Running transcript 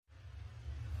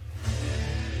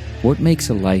What makes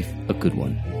a life a good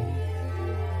one?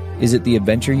 Is it the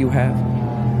adventure you have?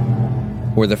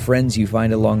 Or the friends you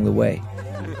find along the way?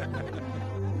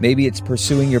 Maybe it's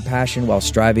pursuing your passion while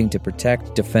striving to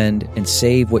protect, defend, and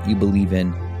save what you believe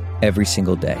in every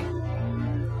single day.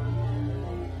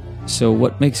 So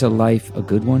what makes a life a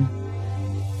good one?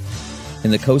 In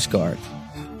the Coast Guard,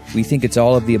 we think it's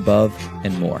all of the above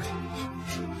and more.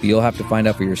 But you'll have to find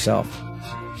out for yourself.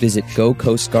 Visit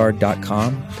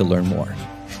gocoastguard.com to learn more.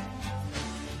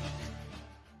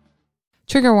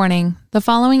 Trigger warning. The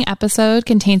following episode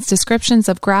contains descriptions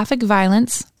of graphic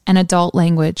violence and adult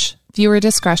language. Viewer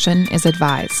discretion is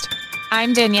advised.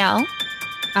 I'm Danielle.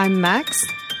 I'm Max.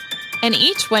 And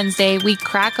each Wednesday, we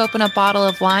crack open a bottle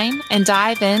of wine and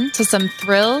dive into some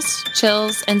thrills,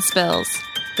 chills, and spills.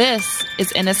 This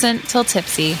is Innocent Till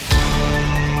Tipsy.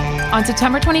 On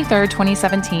September 23rd,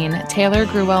 2017, Taylor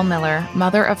Gruwell Miller,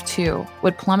 mother of two,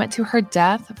 would plummet to her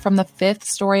death from the fifth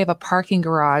story of a parking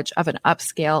garage of an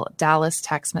upscale Dallas,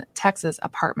 Texas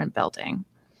apartment building.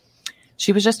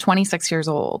 She was just 26 years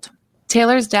old.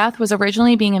 Taylor's death was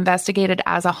originally being investigated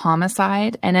as a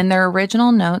homicide, and in their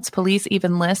original notes, police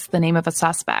even list the name of a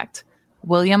suspect,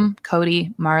 William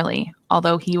Cody Marley,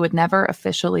 although he would never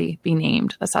officially be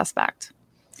named the suspect.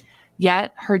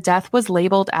 Yet, her death was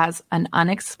labeled as an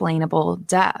unexplainable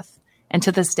death, and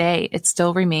to this day, it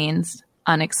still remains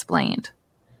unexplained.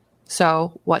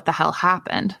 So, what the hell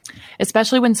happened?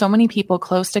 Especially when so many people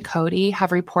close to Cody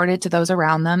have reported to those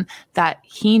around them that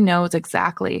he knows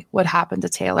exactly what happened to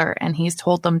Taylor, and he's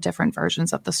told them different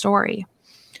versions of the story.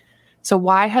 So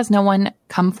why has no one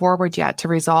come forward yet to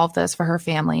resolve this for her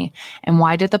family, and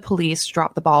why did the police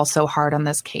drop the ball so hard on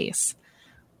this case?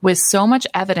 With so much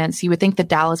evidence, you would think the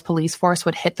Dallas police force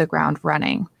would hit the ground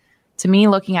running. To me,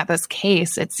 looking at this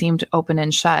case, it seemed open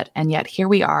and shut, and yet here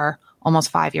we are,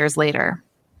 almost 5 years later.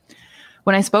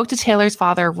 When I spoke to Taylor's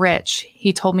father, Rich,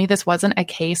 he told me this wasn't a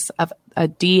case of a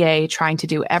DA trying to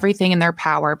do everything in their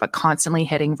power but constantly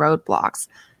hitting roadblocks.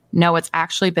 No, it's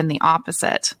actually been the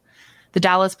opposite. The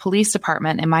Dallas Police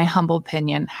Department, in my humble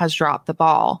opinion, has dropped the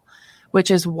ball, which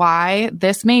is why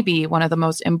this may be one of the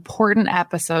most important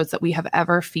episodes that we have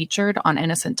ever featured on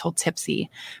Innocent Till Tipsy,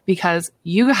 because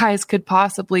you guys could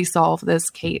possibly solve this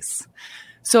case.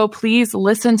 So please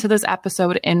listen to this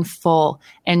episode in full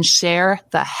and share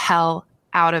the hell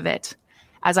out of it.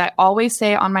 As I always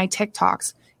say on my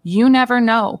TikToks, you never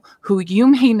know who you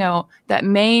may know that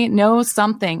may know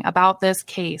something about this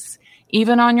case.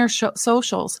 Even on your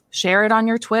socials, share it on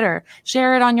your Twitter,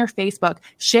 share it on your Facebook,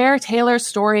 share Taylor's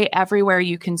story everywhere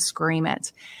you can scream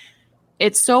it.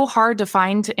 It's so hard to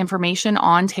find information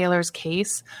on Taylor's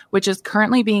case, which is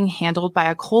currently being handled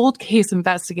by a cold case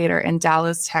investigator in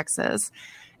Dallas, Texas.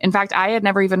 In fact, I had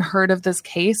never even heard of this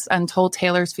case until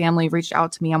Taylor's family reached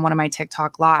out to me on one of my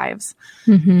TikTok lives.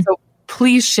 So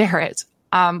please share it.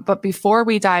 But before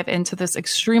we dive into this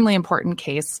extremely important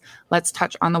case, let's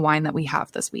touch on the wine that we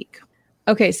have this week.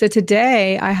 Okay, so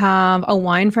today I have a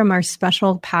wine from our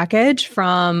special package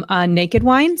from Naked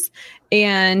Wines.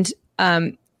 And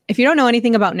if you don't know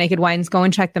anything about Naked Wines, go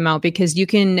and check them out because you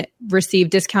can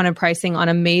receive discounted pricing on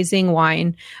amazing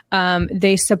wine.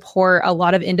 They support a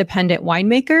lot of independent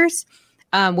winemakers,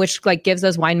 which gives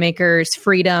those winemakers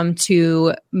freedom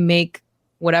to make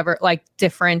whatever,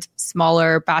 different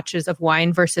smaller batches of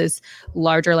wine versus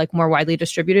larger, more widely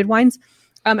distributed wines.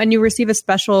 And you receive a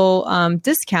special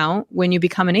discount when you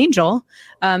become an angel.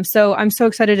 So I'm so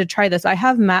excited to try this. I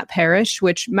have Matt Parrish,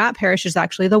 which Matt Parrish is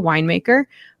actually the winemaker.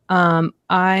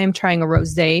 I'm trying a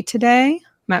rosé today,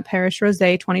 Matt Parrish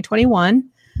Rosé 2021.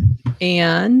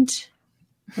 And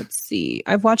let's see,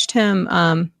 I've watched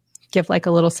him give a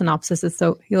little synopsis.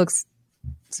 So he looks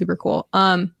super cool.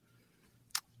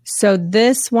 So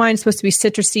this wine is supposed to be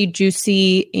citrusy,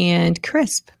 juicy, and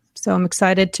crisp. So I'm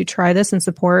excited to try this and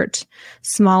support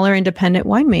smaller independent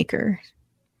winemaker.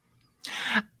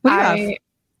 I'm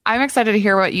excited to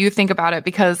hear what you think about it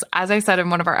because, as I said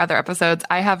in one of our other episodes,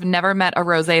 I have never met a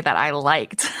rosé that I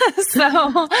liked. So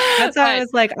that's why I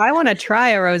was I want to try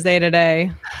a rosé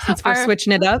today since we're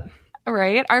switching it up.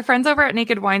 Right. Our friends over at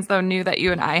Naked Wines, though, knew that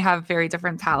you and I have very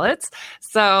different palates.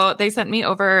 So they sent me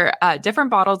over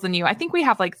different bottles than you. I think we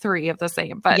have 3 of the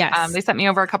same, but yes. They sent me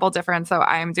over a couple different. So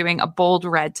I'm doing a bold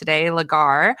red today,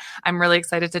 Lagar. I'm really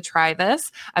excited to try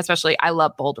this, especially I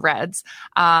love bold reds.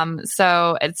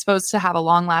 So it's supposed to have a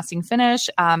long lasting finish,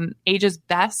 ages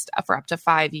best for up to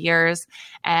 5 years.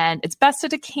 And it's best to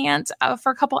decant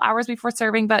for a couple hours before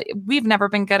serving, but we've never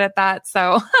been good at that.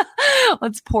 So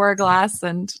let's pour a glass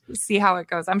and see how it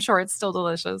goes. I'm sure it's still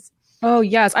delicious. Oh,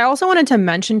 yes. I also wanted to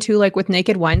mention too, like with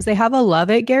Naked Wines, they have a love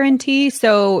it guarantee.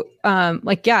 So,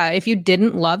 if you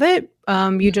didn't love it,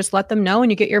 you just let them know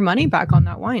and you get your money back on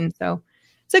that wine. So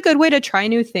it's a good way to try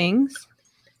new things.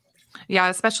 Yeah,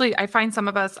 especially I find some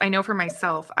of us, I know for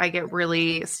myself, I get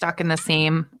really stuck in the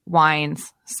same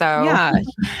wines. So yeah,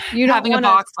 you don't having a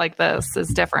box like this is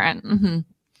different. Mm-hmm.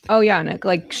 Oh yeah, and it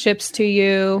like ships to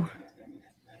you.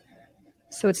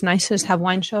 So it's nice to just have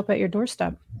wine show up at your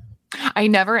doorstep. I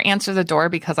never answer the door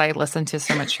because I listen to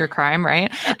so much true crime,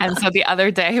 right? And so the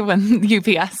other day when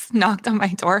UPS knocked on my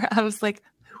door, I was like,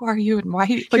 who are you and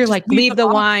why? You're like, leave the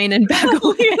wine and back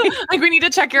away. Like, we need to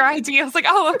check your ID. I was like,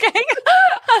 oh, okay.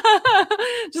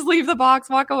 Just leave the box,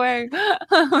 walk away.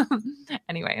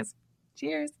 Anyways,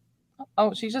 cheers.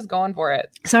 Oh, she's just going for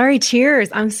it. Sorry, cheers.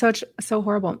 I'm so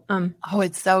horrible. Oh,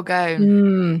 it's so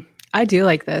good. I do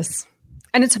like this.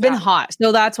 And it's been hot.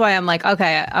 So that's why I'm like,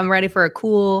 okay, I'm ready for a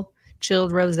cool,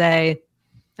 chilled rosé.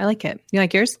 I like it. You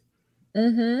like yours?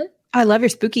 Mm-hmm. I love your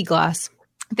spooky glass.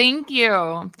 Thank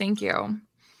you. Thank you.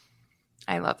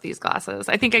 I love these glasses.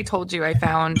 I think I told you I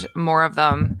found more of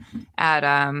them at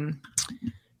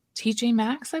TJ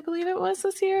Maxx, I believe it was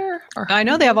this year. I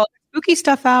know they have all the spooky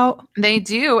stuff out. They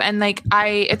do. And like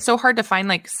it's so hard to find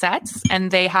like sets,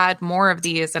 and they had more of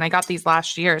these, and I got these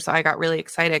last year. So I got really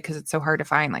excited because it's so hard to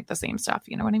find like the same stuff.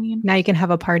 You know what I mean? Now you can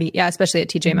have a party. Yeah, especially at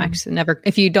TJ Maxx.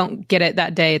 If you don't get it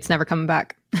that day, it's never coming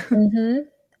back. Mm-hmm.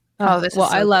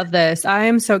 I love this. I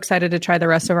am so excited to try the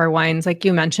rest of our wines, like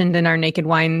you mentioned in our Naked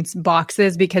Wines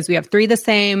boxes, because we have 3 the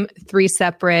same, 3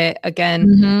 separate.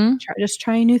 Again, just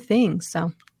trying new things.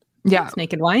 So yeah, it's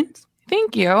Naked Wines.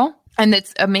 Thank you. And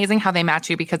it's amazing how they match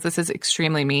you, because this is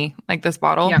extremely me, like this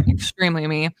bottle, extremely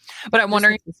me. But I'm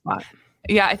wondering,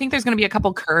 I think there's going to be a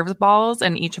couple curved balls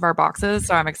in each of our boxes.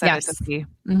 So I'm excited to see.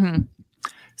 Mm-hmm.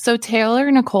 So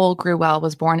Taylor Nicole Gruwell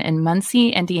was born in Muncie,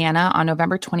 Indiana on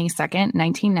November 22nd,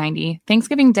 1990,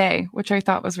 Thanksgiving Day, which I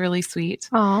thought was really sweet.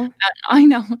 Oh, I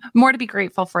know. More to be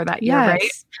grateful for that year, right?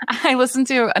 I listened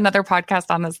to another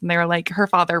podcast on this, and they were like, her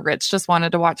father, Rich, just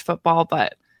wanted to watch football,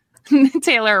 but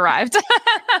Taylor arrived.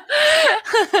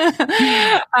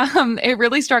 It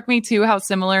really struck me too how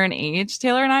similar in age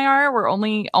Taylor and I are. We're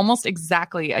only almost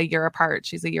exactly a year apart.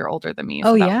 She's a year older than me.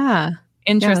 So yeah.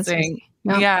 Interesting.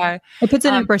 Yeah. It puts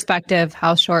it in perspective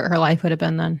how short her life would have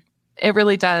been then. It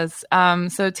really does.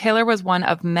 So Taylor was one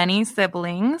of many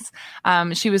siblings.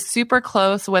 She was super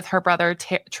close with her brother,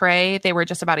 Trey. They were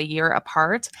just about a year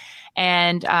apart.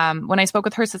 And when I spoke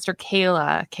with her sister,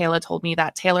 Kayla told me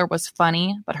that Taylor was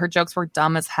funny, but her jokes were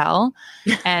dumb as hell.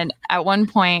 And at one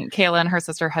point, Kayla and her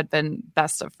sister had been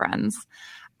best of friends.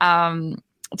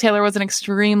 Taylor was an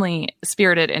extremely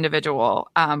spirited individual,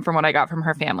 from what I got from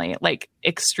her family, like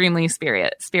extremely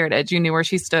spirited. You knew where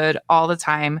she stood all the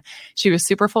time. She was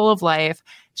super full of life.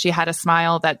 She had a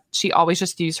smile that she always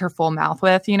just used her full mouth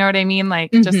with. You know what I mean?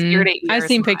 Like just ear to ear. I've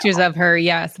seen pictures of her.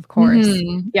 Yes, of course.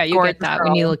 Yeah, you get that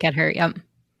when you look at her. Yep.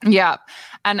 Yeah.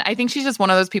 And I think she's just one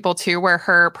of those people too, where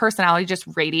her personality just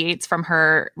radiates from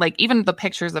her, like even the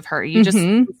pictures of her, you just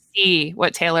see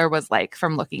what Taylor was like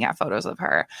from looking at photos of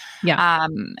her. Yeah.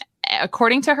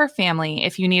 According to her family,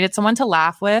 if you needed someone to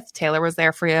laugh with, Taylor was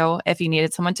there for you. If you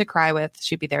needed someone to cry with,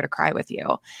 she'd be there to cry with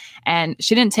you. And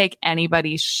she didn't take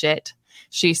anybody's shit.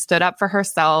 She stood up for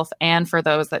herself and for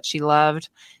those that she loved.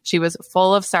 She was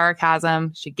full of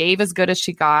sarcasm. She gave as good as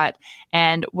she got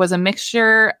and was a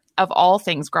mixture of all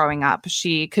things growing up.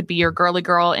 She could be your girly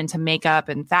girl into makeup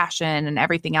and fashion and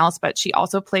everything else, but she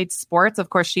also played sports. Of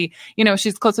course,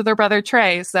 she's close with her brother,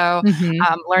 Trey. So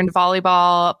learned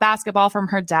volleyball, basketball from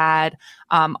her dad,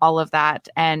 all of that.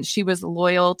 And she was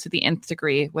loyal to the nth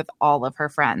degree with all of her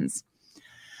friends.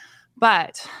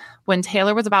 But when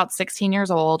Taylor was about 16 years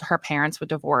old, her parents would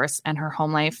divorce and her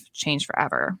home life changed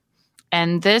forever.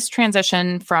 And this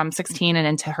transition from 16 and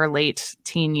into her late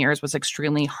teen years was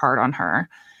extremely hard on her.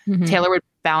 Taylor would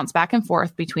bounce back and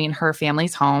forth between her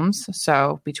family's homes.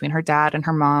 So between her dad and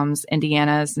her mom's,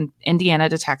 Indiana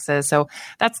to Texas. So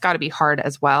that's got to be hard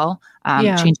as well.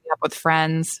 Changing up with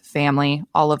friends, family,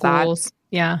 all of Schools. That.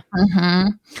 Yeah.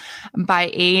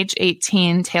 By age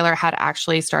 18, Taylor had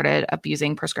actually started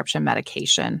abusing prescription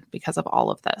medication because of all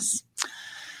of this.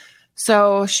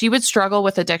 So she would struggle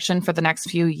with addiction for the next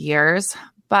few years.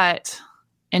 But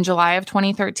in July of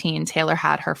 2013, Taylor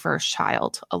had her first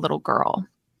child, a little girl.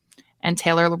 And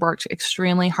Taylor worked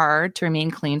extremely hard to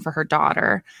remain clean for her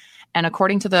daughter. And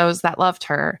according to those that loved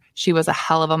her, she was a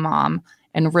hell of a mom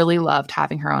and really loved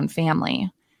having her own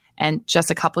family. And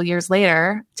just a couple years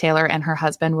later, Taylor and her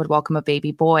husband would welcome a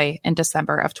baby boy in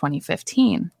December of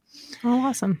 2015. Oh,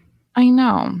 awesome. I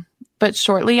know. But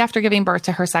shortly after giving birth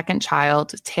to her second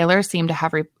child, Taylor seemed to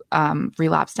have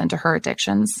relapsed into her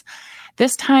addictions.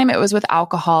 This time it was with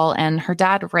alcohol, and her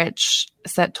dad, Rich,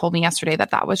 told me yesterday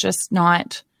that was just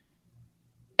not,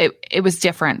 it was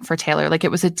different for Taylor. Like,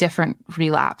 it was a different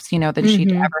relapse, than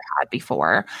she'd ever had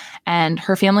before. And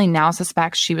her family now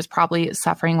suspects she was probably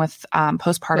suffering with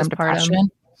postpartum depression.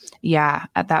 Yeah,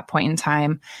 at that point in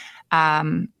time.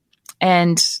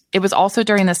 And it was also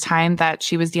during this time that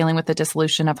she was dealing with the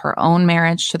dissolution of her own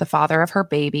marriage to the father of her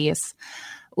babies.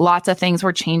 Lots of things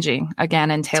were changing again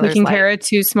in Taylor's taking life. care of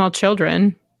 2 small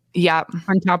children. Yeah.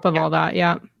 On top of all that.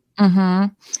 Yeah. Mm-hmm.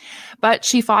 But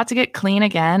she fought to get clean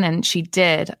again, and she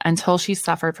did until she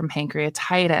suffered from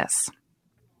pancreatitis.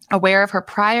 Aware of her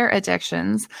prior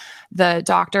addictions, the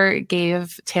doctor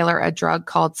gave Taylor a drug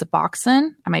called Suboxone.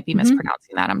 I might be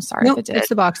mispronouncing that. I'm sorry if it did. It's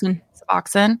Suboxone.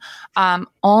 Suboxone.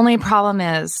 Only problem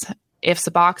is, if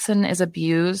Suboxone is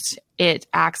abused, it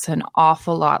acts an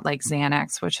awful lot like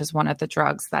Xanax, which is one of the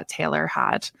drugs that Taylor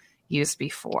had used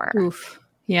before. Oof.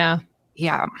 Yeah.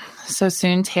 Yeah. So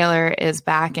soon Taylor is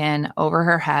back in over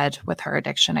her head with her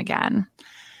addiction again.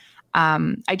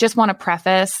 I just want to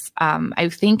preface, I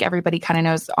think everybody kind of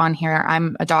knows on here,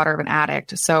 I'm a daughter of an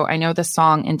addict. So I know this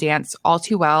song and dance all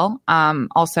too well.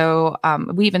 Also,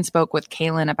 we even spoke with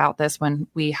Kaylin about this when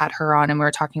we had her on and we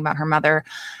were talking about her mother.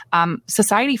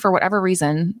 Society, for whatever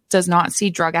reason, does not see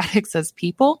drug addicts as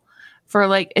people.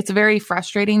 It's very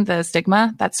frustrating, the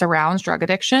stigma that surrounds drug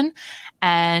addiction.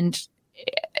 And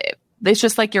it's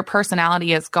just like your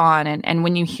personality is gone. And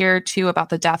when you hear too about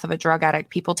the death of a drug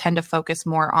addict, people tend to focus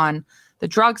more on the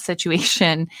drug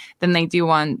situation than they do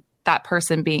on that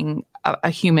person being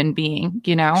a human being,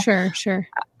 Sure.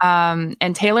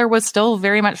 And Taylor was still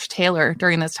very much Taylor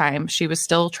during this time. She was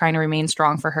still trying to remain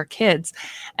strong for her kids.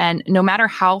 And no matter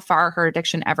how far her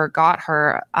addiction ever got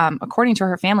her, according to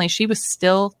her family, she was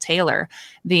still Taylor,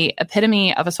 the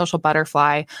epitome of a social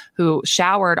butterfly who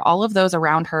showered all of those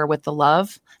around her with the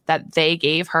love that they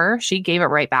gave her. She gave it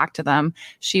right back to them.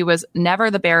 She was never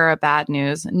the bearer of bad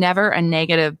news, never a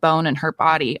negative bone in her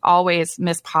body, always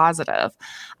Miss Positive.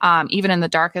 Even in the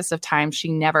darkest of times, she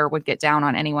never would get down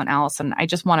on anyone else. And I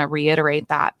just want to reiterate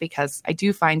that because I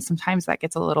do find sometimes that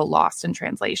gets a little lost in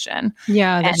translation.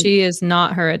 Yeah, that she is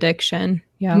not her addiction.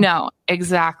 Yeah. No,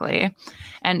 exactly.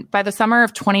 And by the summer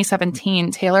of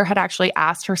 2017, Taylor had actually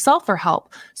asked herself for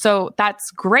help. So that's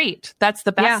great. That's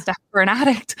the best step for an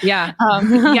addict. Yeah.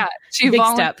 She Big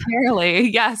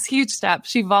voluntarily, huge step.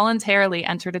 She voluntarily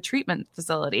entered a treatment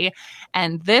facility.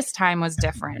 And this time was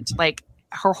different. Like,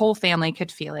 her whole family could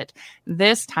feel it.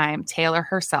 This time, Taylor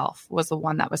herself was the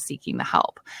one that was seeking the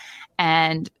help.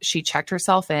 And she checked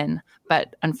herself in,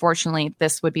 but unfortunately,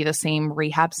 this would be the same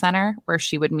rehab center where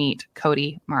she would meet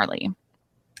Cody Marley.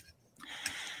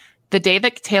 The day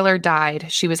that Taylor died,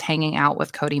 she was hanging out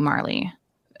with Cody Marley.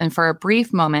 And for a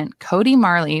brief moment, Cody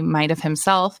Marley might have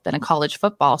himself been a college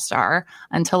football star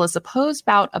until a supposed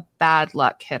bout of bad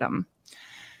luck hit him.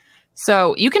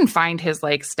 So you can find his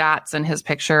stats and his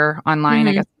picture online.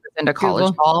 I guess he was into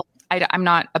college ball. I'm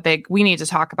not a big, we need to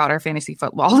talk about our fantasy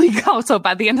football league also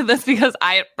by the end of this because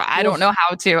I don't know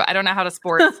how to. I don't know how to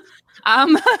sports.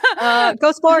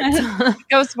 Go sports.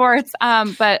 Go sports.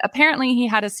 But apparently he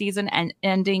had a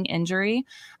season-ending injury,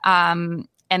 and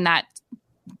that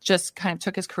just kind of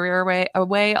took his career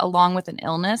away along with an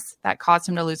illness that caused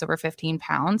him to lose over 15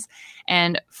 pounds.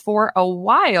 And for a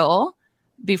while,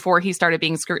 before he started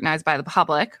being scrutinized by the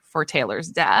public for Taylor's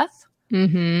death,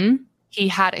 he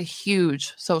had a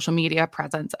huge social media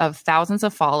presence of thousands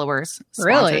of followers.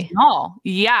 Really? All.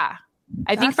 Yeah.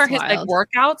 I think for his wild.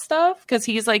 workout stuff, because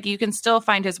he's you can still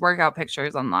find his workout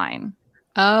pictures online.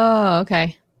 Oh,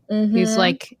 okay. He's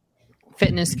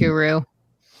fitness guru,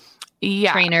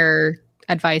 trainer,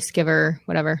 advice giver,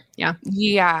 whatever. Yeah.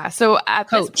 Yeah. So at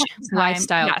coach, this point in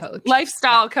time,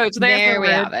 lifestyle coach. There we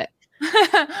have it.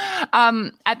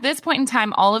 At this point in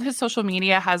time, all of his social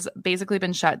media has basically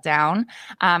been shut down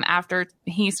after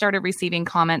he started receiving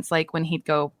comments like when he'd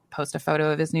go post a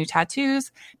photo of his new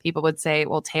tattoos, people would say,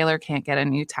 well, Taylor can't get a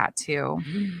new tattoo.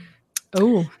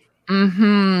 Oh,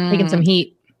 taking some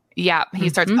heat. Yeah. He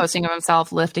starts posting of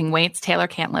himself lifting weights. Taylor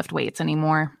can't lift weights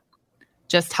anymore.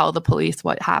 Just tell the police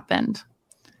what happened.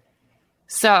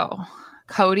 So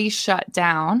Cody shut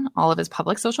down all of his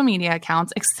public social media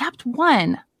accounts except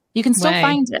one. You can still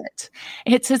find it.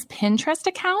 It's his Pinterest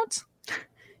account.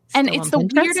 And it's the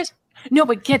weirdest. No,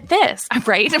 but get this,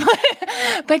 right?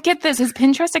 But get this. His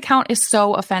Pinterest account is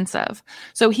so offensive.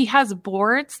 So he has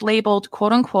boards labeled,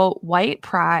 quote unquote, white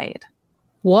pride.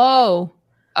 Whoa.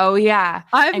 Oh, yeah.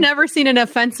 I've never seen an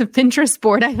offensive Pinterest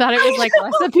board. I thought it was like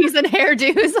recipes and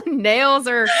hairdos and nails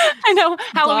or I know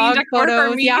Halloween decor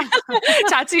for me. Yeah.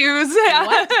 Tattoos.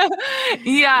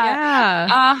 Yeah.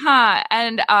 Uh-huh.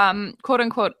 And quote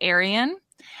unquote Aryan.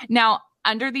 Now,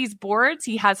 under these boards,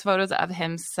 he has photos of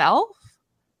himself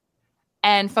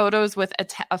and photos with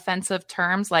offensive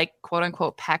terms like quote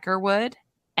unquote Peckerwood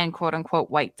and quote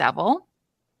unquote White Devil.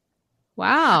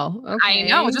 Wow. Okay. I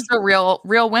know, just a real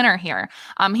winner here.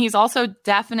 He's also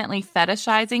definitely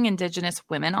fetishizing Indigenous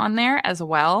women on there as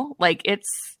well. Like it's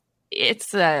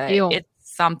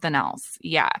something else.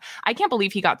 Yeah. I can't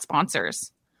believe he got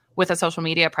sponsors with a social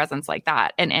media presence like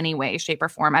that in any way, shape, or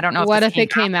form. I don't know. What if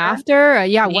it came after?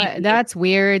 Yeah. What? That's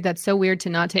weird. That's so weird to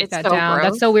not take that down.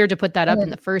 Gross. That's so weird to put that up in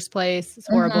the first place. It's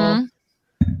horrible.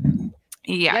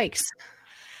 Yeah. Yikes.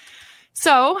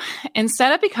 So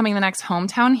instead of becoming the next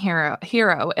hometown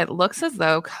hero, it looks as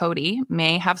though Cody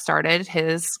may have started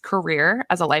his career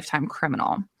as a lifetime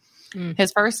criminal.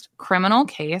 His first criminal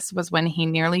case was when he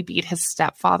nearly beat his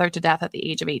stepfather to death at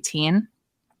the age of 18.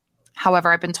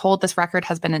 However, I've been told this record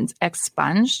has been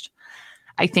expunged.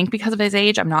 I think because of his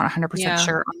age. I'm not 100%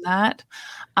 sure on that.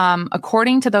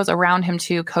 According to those around him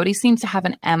too, Cody seems to have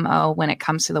an MO when it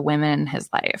comes to the women in his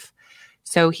life.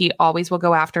 So he always will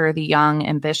go after the young,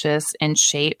 ambitious, in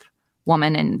shape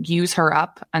woman and use her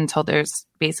up until there's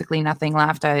basically nothing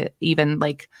left, even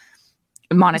like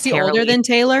monetarily. Is he older than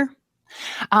Taylor?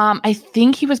 I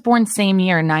think he was born same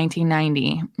year,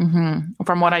 1990,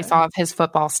 from what I saw of his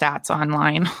football stats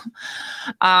online.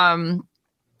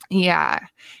 Yeah.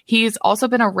 He's also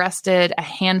been arrested a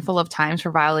handful of times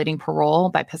for violating parole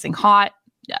by pissing hot.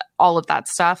 All of that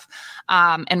stuff.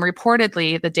 And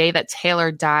reportedly, the day that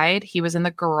Taylor died, he was in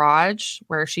the garage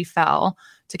where she fell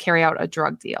to carry out a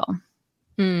drug deal.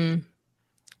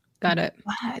 Got it.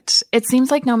 But it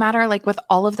seems like no matter like with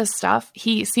all of this stuff,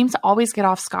 he seems to always get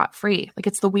off scot-free. Like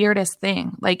it's the weirdest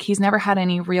thing. Like he's never had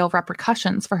any real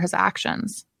repercussions for his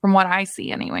actions from what I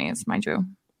see anyways, mind you.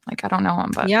 Like I don't know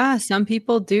him, but yeah, some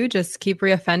people do just keep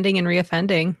reoffending and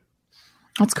reoffending.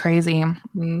 That's crazy.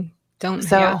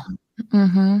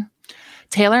 Mm-hmm.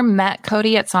 Taylor met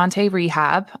Cody at Sante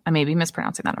Rehab. I may be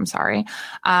mispronouncing that. I'm sorry.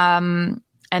 And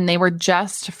they were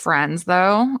just friends,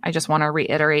 though. I just want to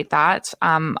reiterate that.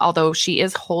 Although she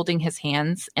is holding his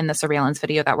hands in the surveillance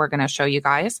video that we're going to show you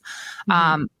guys.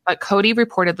 But Cody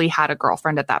reportedly had a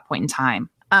girlfriend at that point in time.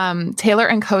 Taylor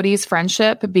and Cody's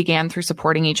friendship began through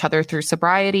supporting each other through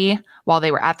sobriety while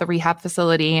they were at the rehab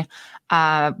facility.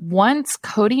 Once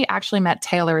Cody actually met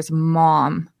Taylor's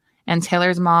mom. And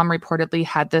Taylor's mom reportedly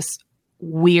had this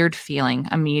weird feeling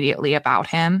immediately about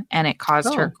him, and it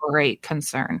caused her great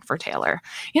concern for Taylor.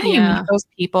 You meet those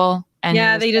people,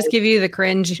 and they just give you the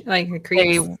cringe, like the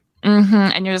creeps.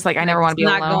 And you're just like, I never want to be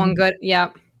alone. Not going good.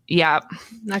 Yep.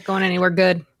 Not going anywhere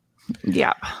good.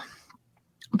 Yep.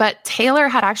 But Taylor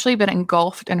had actually been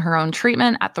engulfed in her own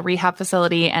treatment at the rehab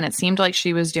facility, and it seemed like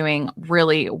she was doing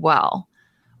really well.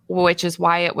 Which is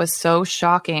why it was so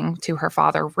shocking to her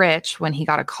father, Rich, when he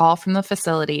got a call from the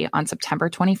facility on September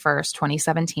 21st,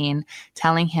 2017,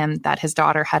 telling him that his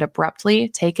daughter had abruptly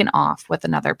taken off with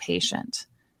another patient.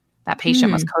 That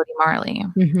patient was Cody Marley.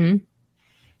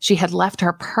 She had left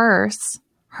her purse,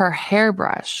 her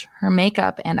hairbrush, her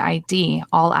makeup, and ID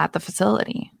all at the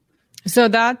facility. So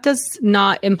that does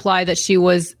not imply that she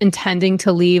was intending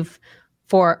to leave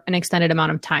for an extended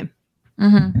amount of time.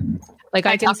 Like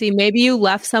I can see maybe you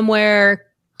left somewhere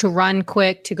to run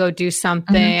quick to go do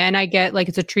something. And I get like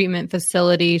it's a treatment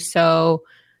facility. So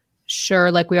sure,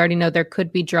 like we already know there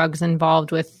could be drugs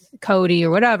involved with Cody or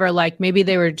whatever. Like maybe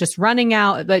they were just running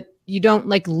out, but you don't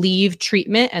like leave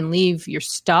treatment and leave your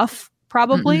stuff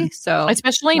probably. So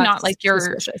especially not like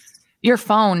your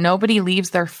phone. Nobody leaves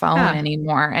their phone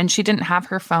anymore. And she didn't have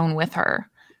her phone with her.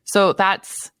 So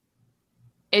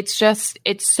it's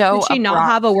so Did she not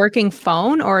have a working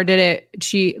phone, or did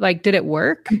it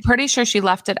work? I'm pretty sure she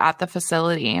left it at the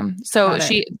facility. So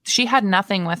she had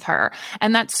nothing with her.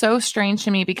 And that's so strange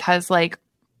to me because like,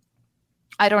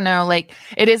 I don't know, like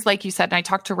it is like you said, and I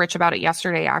talked to Rich about it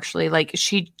yesterday, actually, like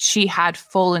she had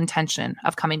full intention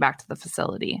of coming back to the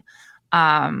facility.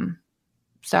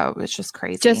 So it's just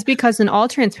crazy. Just because in all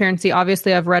transparency,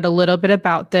 obviously I've read a little bit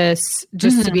about this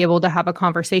just to be able to have a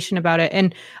conversation about it.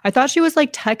 And I thought she was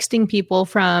like texting people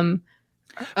from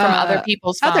other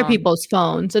people's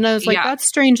phones. And I was like, that's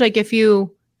strange. Like if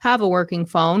you have a working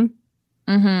phone,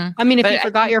 I mean, if you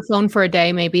forgot your phone for a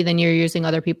day, maybe then you're using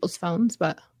other people's phones,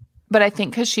 but I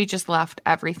think cause she just left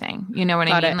everything, you know what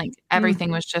I mean? Like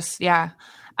everything was just,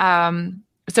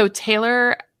 so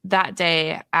Taylor that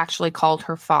day actually called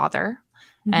her father.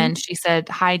 And she said,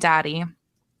 "Hi, Daddy.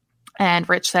 And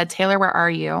Rich said, "Taylor, where are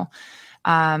you?"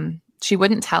 She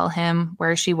wouldn't tell him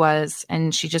where she was,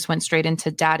 and she just went straight into,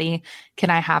 "Daddy, can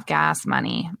I have gas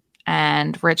money?"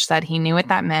 And Rich said he knew what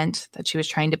that meant, that she was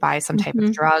trying to buy some type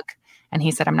of drug. And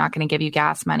he said, "I'm not going to give you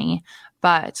gas money,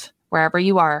 but wherever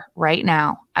you are right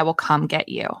now, I will come get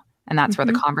you." And that's where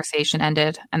the conversation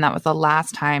ended. And that was the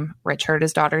last time Rich heard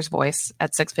his daughter's voice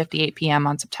at 6:58 p.m.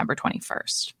 on September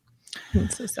 21st.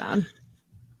 That's so sad.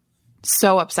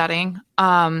 So upsetting.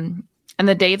 And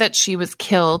the day that she was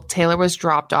killed, Taylor was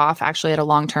dropped off actually at a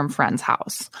long-term friend's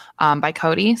house by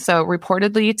Cody. So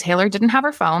reportedly, Taylor didn't have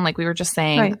her phone, like we were just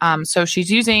saying. Right. So she's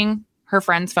using her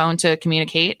friend's phone to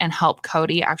communicate and help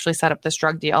Cody actually set up this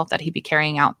drug deal that he'd be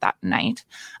carrying out that night,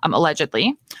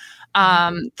 allegedly.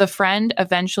 The friend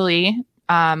eventually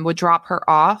would drop her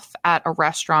off at a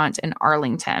restaurant in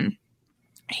Arlington.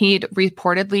 He'd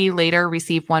reportedly later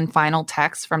received one final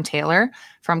text from Taylor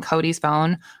from Cody's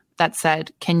phone that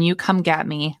said, "Can you come get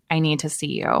me? I need to see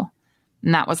you."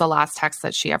 And that was the last text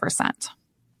that she ever sent.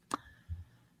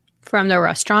 From the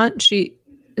restaurant?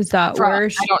 Is that where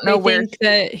she, I don't know where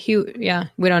that he, yeah,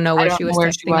 we don't know where she was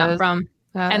texting that from.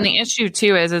 And the issue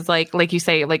too is like you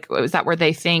say, like, is that where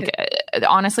they think,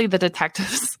 honestly, the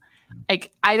detectives,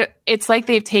 like, it's like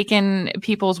they've taken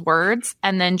people's words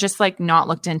and then just like not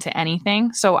looked into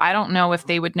anything. So I don't know if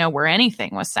they would know where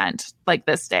anything was sent like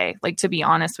this day, like, to be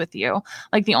honest with you.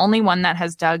 Like, the only one that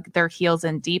has dug their heels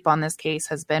in deep on this case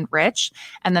has been Rich.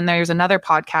 And then there's another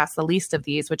podcast, The Least of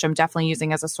These, which I'm definitely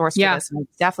using as a source for this. And I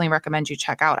definitely recommend you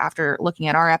check out after looking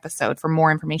at our episode for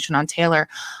more information on Taylor.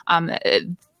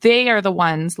 They are the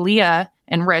ones, Leah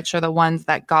and Rich are the ones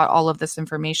that got all of this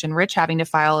information. Rich having to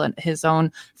file his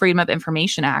own Freedom of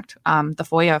Information Act, the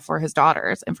FOIA for his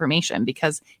daughter's information,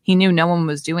 because he knew no one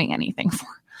was doing anything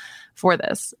for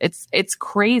this. It's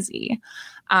crazy.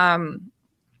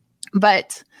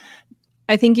 But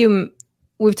I think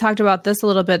we've talked about this a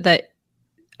little bit, that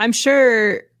I'm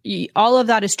sure all of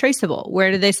that is traceable. Where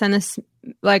did they send this,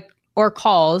 or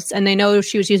calls? And they know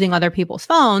she was using other people's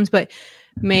phones, but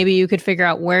maybe you could figure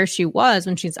out where she was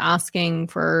when she's asking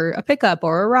for a pickup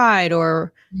or a ride,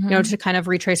 or, to kind of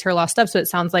retrace her lost steps. So it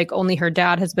sounds like only her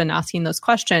dad has been asking those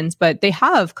questions, but they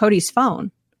have Cody's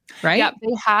phone, right? Yeah,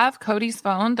 they have Cody's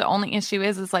phone. The only issue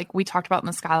is like we talked about in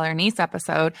the Skylar and Niece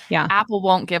episode, Apple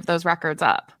won't give those records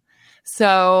up.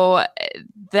 So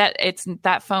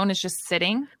that phone is just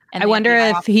sitting. And I wonder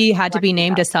if he had to be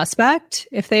named a suspect,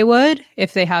 if they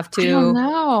have to. I don't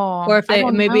know. Or if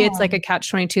it's like a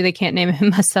catch-22. They can't name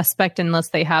him a suspect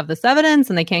unless they have this evidence,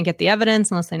 and they can't get the evidence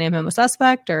unless they name him a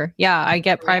suspect. Or, I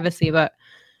get privacy, but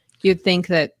you'd think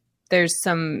that there's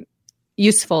some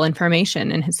useful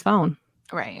information in his phone.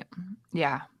 Right.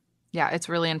 Yeah. Yeah. It's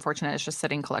really unfortunate. It's just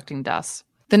sitting collecting dust.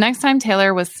 The next time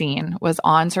Taylor was seen was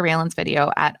on surveillance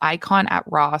video at Icon at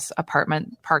Ross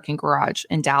apartment parking garage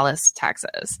in Dallas,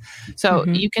 Texas. So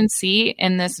you can see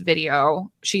in this video,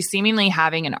 she's seemingly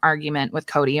having an argument with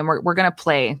Cody, and we're going to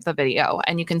play the video,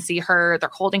 and you can see they're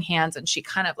holding hands, and she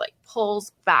kind of like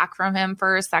pulls back from him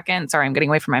for a second. Sorry, I'm getting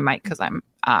away from my mic because I'm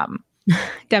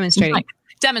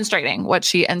demonstrating what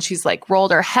she's like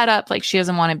rolled her head up, like she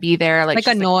doesn't want to be there, like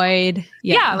annoyed.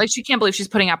 Like she can't believe she's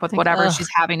putting up with whatever she's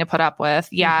having to put up with.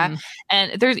 And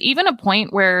there's even a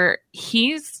point where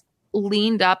he's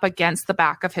leaned up against the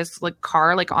back of his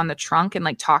car, like on the trunk, and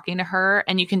like talking to her,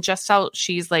 and you can just tell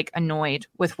she's like annoyed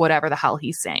with whatever the hell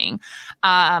he's saying.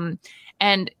 And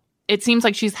it seems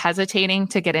like she's hesitating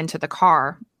to get into the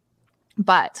car,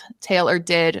 but Taylor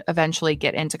did eventually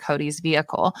get into Cody's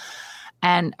vehicle.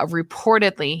 And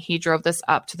reportedly, he drove this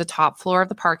up to the top floor of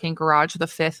the parking garage, the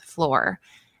 5th floor.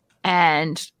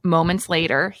 And moments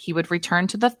later, he would return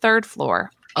to the 3rd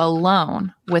floor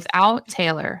alone without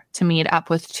Taylor to meet up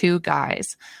with 2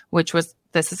 guys,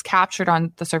 this is captured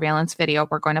on the surveillance video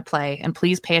we're going to play. And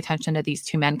please pay attention to these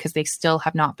 2 men because they still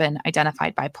have not been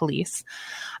identified by police.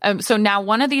 So now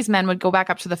one of these men would go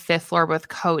back up to the 5th floor with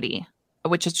Cody,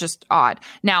 which is just odd.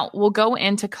 Now, we'll go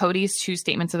into Cody's 2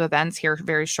 statements of events here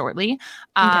very shortly.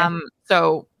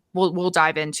 So we'll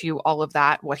dive into all of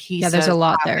that, what he says. There's a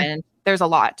lot happened. there. There's a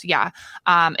lot,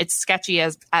 it's sketchy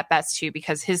at best, too,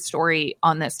 because his story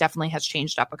on this definitely has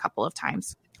changed up a couple of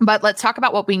times. But let's talk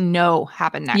about what we know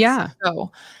happened next.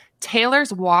 So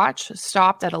Taylor's watch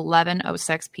stopped at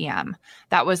 11:06 p.m.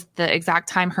 That was the exact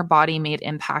time her body made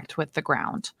impact with the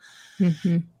ground.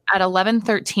 At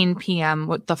 11:13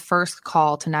 p.m., the first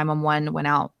call to 911 went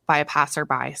out by a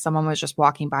passerby. Someone was just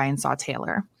walking by and saw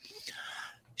Taylor.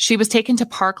 She was taken to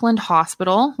Parkland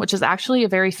Hospital, which is actually a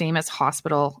very famous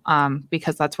hospital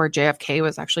because that's where JFK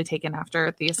was actually taken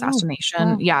after the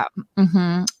assassination.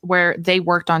 Where they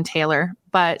worked on Taylor.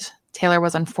 But Taylor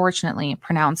was unfortunately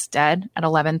pronounced dead at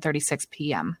 11:36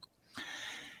 p.m.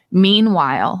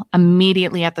 Meanwhile,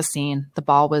 immediately at the scene, the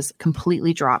ball was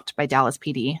completely dropped by Dallas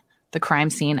PD. The crime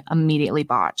scene immediately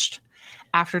botched.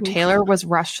 After Taylor was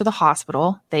rushed to the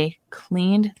hospital, they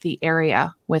cleaned the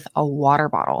area with a water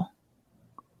bottle.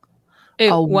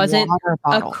 It wasn't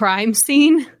a crime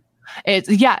scene?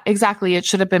 Yeah, exactly. It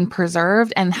should have been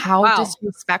preserved. And how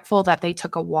disrespectful that they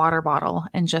took a water bottle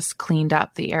and just cleaned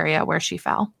up the area where she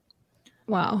fell.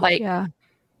 Wow.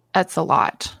 That's a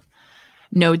lot.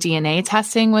 No DNA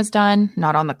testing was done,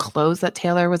 not on the clothes that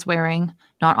Taylor was wearing,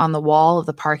 not on the wall of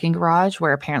the parking garage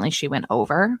where apparently she went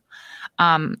over.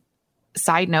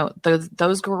 Side note,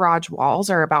 those garage walls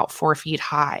are about 4 feet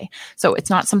high. So it's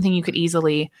not something you could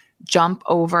easily jump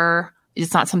over.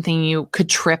 It's not something you could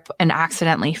trip and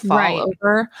accidentally fall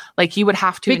over. Like you would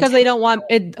have to. Because they don't want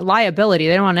liability.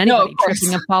 They don't want anybody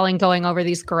tripping and falling going over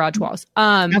these garage walls.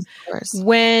 Of course.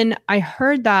 When I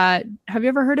heard that, have you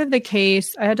ever heard of the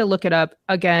case? I had to look it up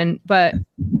again, but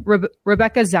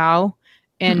Rebecca Zhao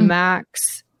and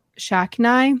Max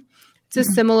Shacknai.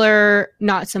 It's a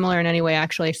not similar in any way,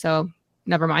 actually. So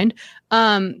never mind.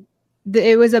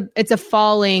 It's a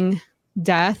falling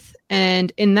death.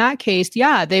 And in that case,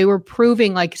 they were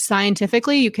proving like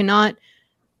scientifically, you cannot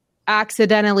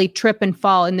accidentally trip and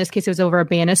fall. In this case, it was over a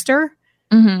banister.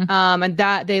 And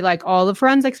that they like all the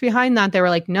forensics behind that, they were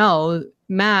like, no,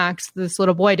 Max, this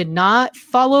little boy did not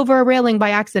fall over a railing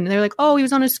by accident. And they're like, oh, he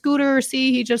was on a scooter.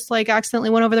 See, he just like accidentally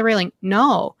went over the railing.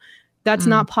 No, that's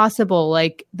not possible.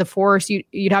 Like the force,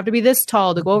 you'd have to be this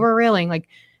tall to go over a railing. Like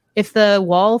if the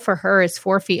wall for her is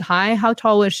 4 feet high, how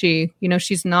tall was she? You know,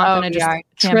 she's not going to just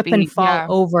trip and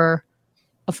fall over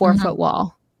a 4-foot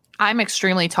wall. I'm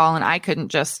extremely tall and I couldn't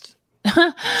just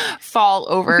fall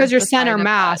over. Because your center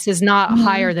mass is not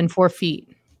higher than 4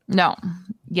 feet. No.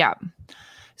 Yeah.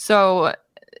 So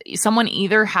someone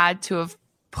either had to have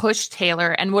pushed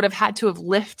Taylor and would have had to have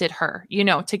lifted her, you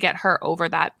know, to get her over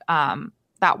that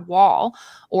wall,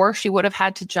 or she would have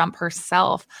had to jump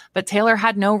herself. But Taylor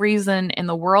had no reason in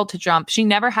the world to jump. She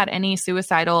never had any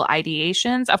suicidal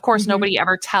ideations. Of course, nobody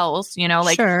ever tells, you know,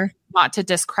 like not to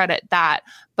discredit that,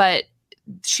 but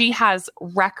she has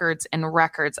records and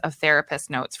records of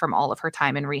therapist notes from all of her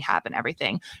time in rehab and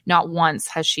everything. Not once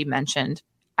has she mentioned,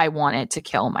 I wanted to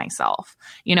kill myself.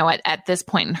 You know, at this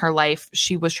point in her life,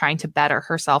 she was trying to better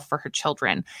herself for her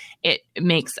children. It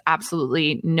makes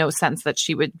absolutely no sense that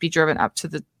she would be driven up to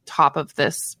the top of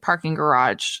this parking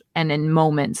garage and in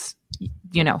moments,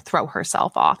 you know, throw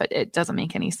herself off. It doesn't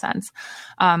make any sense.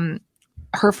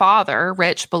 Her father,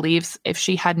 Rich, believes if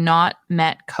she had not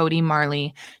met Cody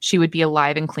Marley, she would be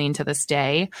alive and clean to this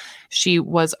day. She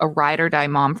was a ride or die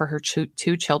mom for her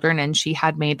two children, and she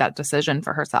had made that decision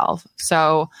for herself.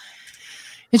 So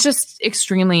it's just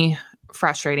extremely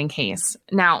frustrating case.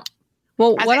 Now,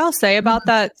 well, what I'll say about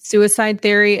that suicide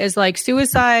theory is like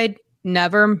suicide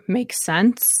never makes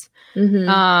sense.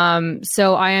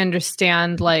 So I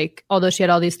understand, like, although she had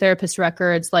all these therapist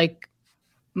records, like,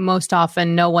 most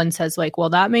often no one says like, well,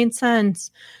 that made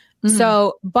sense.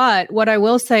 So, but what I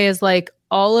will say is like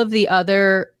all of the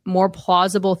other more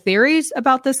plausible theories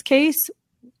about this case,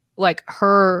 like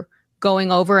her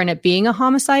going over and it being a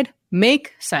homicide,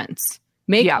 make sense,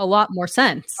 a lot more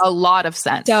sense. A lot of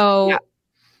sense. So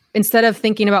instead of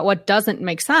thinking about what doesn't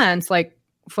make sense, like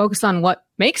focus on what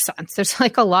makes sense. There's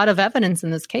like a lot of evidence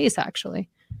in this case, actually.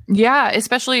 Yeah,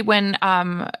 especially when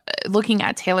looking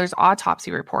at Taylor's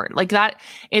autopsy report like that.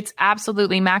 It's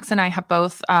absolutely, Max and I have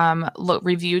both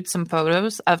reviewed some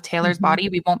photos of Taylor's body.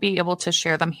 We won't be able to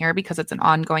share them here because it's an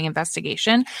ongoing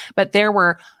investigation, but there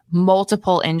were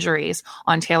multiple injuries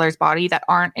on Taylor's body that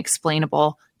aren't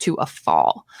explainable to a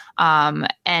fall.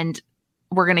 And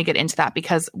we're going to get into that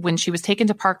because when she was taken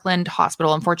to Parkland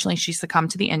Hospital, unfortunately, she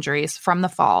succumbed to the injuries from the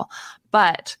fall.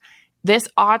 But this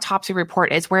autopsy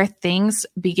report is where things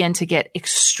begin to get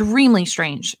extremely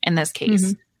strange in this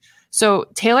case. So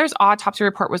Taylor's autopsy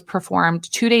report was performed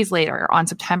 2 days later on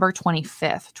September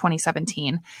 25th,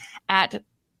 2017. At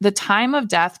the time of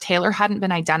death, Taylor hadn't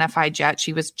been identified yet.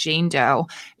 She was Jane Doe.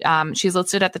 She's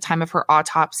listed at the time of her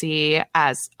autopsy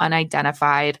as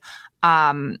unidentified.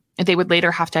 They would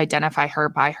later have to identify her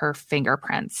by her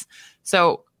fingerprints.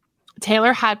 So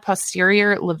Taylor had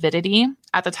posterior lividity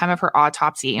at the time of her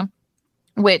autopsy,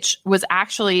 which was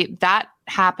actually, that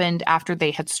happened after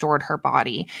they had stored her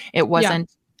body. It wasn't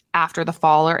after the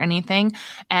fall or anything.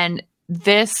 And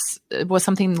this was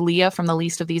something Leah from the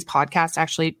Least of These podcasts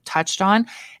actually touched on.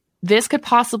 This could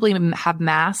possibly have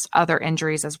masked other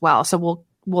injuries as well. So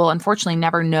we'll unfortunately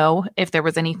never know if there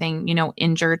was anything, you know,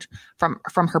 injured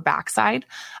from her backside.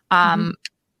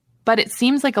 But it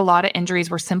seems like a lot of injuries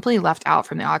were simply left out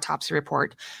from the autopsy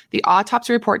report. The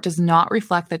autopsy report does not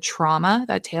reflect the trauma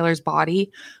that Taylor's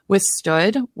body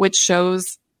withstood, which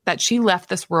shows that she left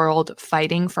this world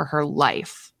fighting for her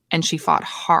life, and she fought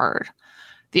hard.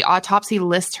 The autopsy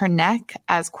lists her neck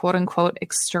as quote unquote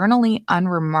externally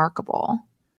unremarkable.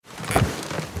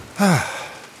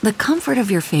 The comfort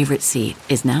of your favorite seat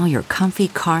is now your comfy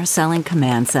car selling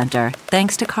command center,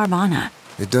 thanks to Carvana.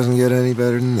 It doesn't get any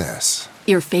better than this.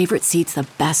 Your favorite seat's the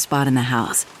best spot in the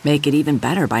house. Make it even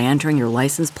better by entering your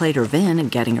license plate or VIN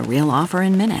and getting a real offer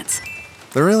in minutes.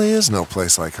 There really is no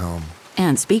place like home.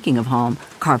 And speaking of home,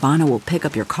 Carvana will pick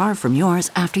up your car from yours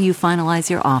after you finalize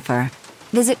your offer.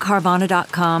 Visit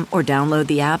Carvana.com or download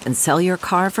the app and sell your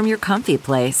car from your comfy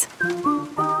place.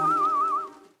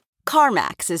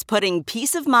 CarMax is putting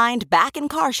peace of mind back in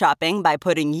car shopping by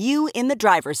putting you in the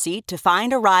driver's seat to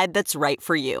find a ride that's right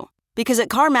for you. Because at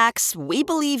CarMax, we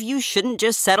believe you shouldn't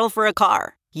just settle for a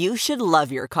car. You should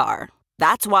love your car.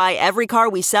 That's why every car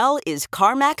we sell is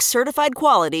CarMax certified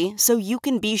quality, so you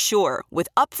can be sure with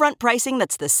upfront pricing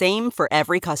that's the same for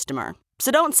every customer.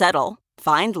 So don't settle.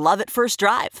 Find love at first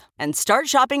drive and start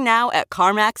shopping now at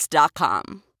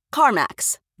CarMax.com.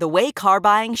 CarMax, the way car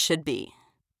buying should be.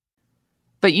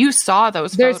 But you saw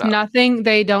those There's photos. nothing,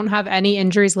 they don't have any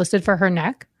injuries listed for her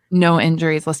neck. No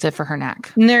injuries listed for her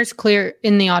neck. And there's clear,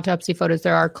 in the autopsy photos,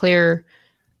 there are clear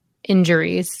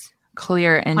injuries.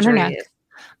 Clear injuries. On her neck.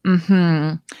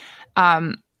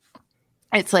 Mm-hmm.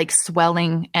 It's like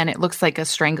swelling, and it looks like a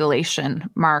strangulation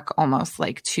mark almost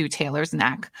like to Taylor's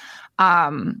neck.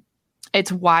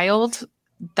 It's wild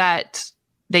that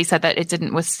they said that it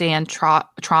didn't withstand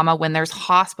trauma when there's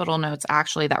hospital notes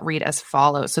actually that read as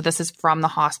follows. So this is from the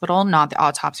hospital, not the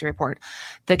autopsy report.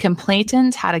 The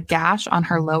complainant had a gash on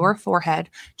her lower forehead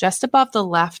just above the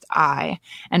left eye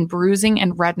and bruising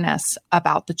and redness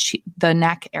about the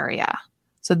neck area.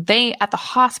 So they at the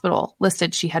hospital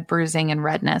listed she had bruising and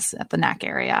redness at the neck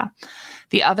area.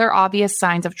 The other obvious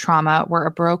signs of trauma were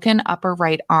a broken upper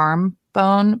right arm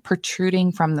bone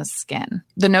protruding from the skin.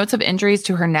 The notes of injuries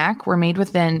to her neck were made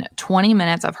within 20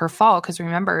 minutes of her fall, because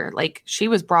remember, like, she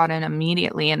was brought in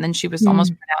immediately and then she was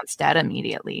almost pronounced dead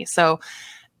immediately. So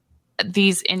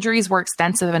these injuries were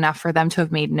extensive enough for them to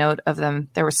have made note of them.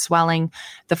 There was swelling.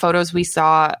 The photos we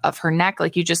saw of her neck,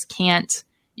 like, you can't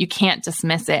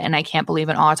dismiss it. And I can't believe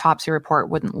an autopsy report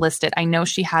wouldn't list it. I know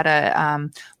she had a,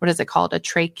 what is it called? A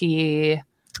tracheotomy,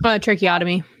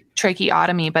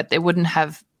 but they wouldn't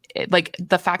have, like,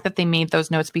 the fact that they made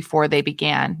those notes before they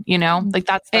began, like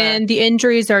that's and the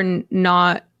injuries are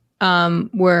not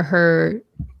where her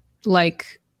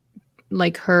like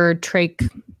her trach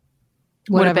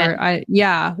whatever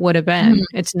would have been.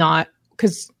 Mm-hmm. It's not,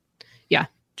 because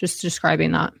just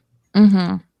describing that.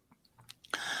 Mm-hmm.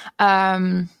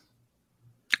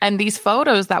 And these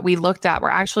photos that we looked at were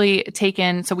actually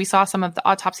taken. So we saw some of the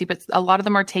autopsy, but a lot of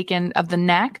them are taken of the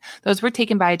neck. Those were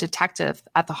taken by a detective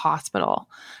at the hospital.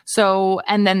 So,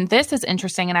 and then this is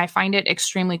interesting, and I find it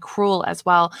extremely cruel as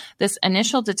well. This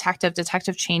initial Detective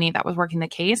Cheney, that was working the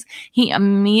case, he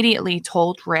immediately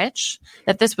told Rich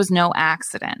that this was no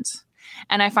accident.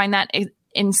 And I find that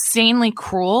insanely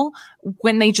cruel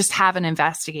when they just haven't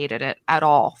investigated it at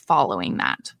all following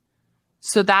that.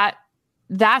 So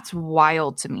that's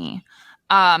wild to me,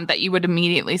 that you would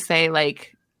immediately say,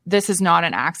 like, this is not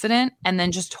an accident, and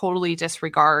then just totally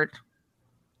disregard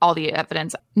all the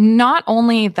evidence. Not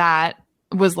only that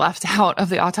was left out of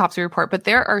the autopsy report, but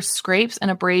there are scrapes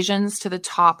and abrasions to the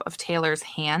top of Taylor's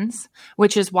hands,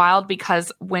 which is wild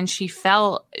because when she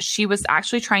fell, she was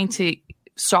actually trying to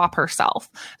stop herself.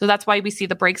 So that's why we see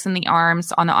the breaks in the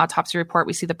arms on the autopsy report.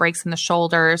 We see the breaks in the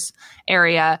shoulders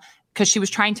area, because she was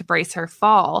trying to brace her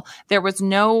fall. There was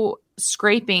no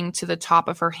scraping to the top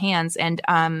of her hands. And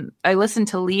I listened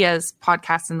to Leah's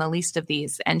podcast in the least of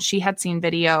these, and she had seen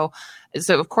video.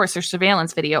 So, of course, there's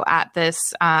surveillance video at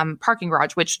this parking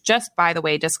garage, which, just by the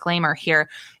way, disclaimer here,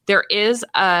 there is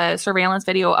a surveillance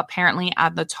video apparently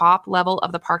at the top level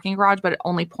of the parking garage, but it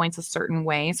only points a certain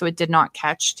way. So it did not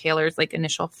catch Taylor's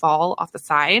initial fall off the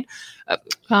side,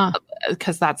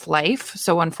 because that's life.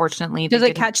 So unfortunately, does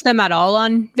it catch them at all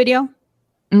on video?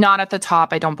 Not at the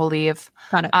top, I don't believe.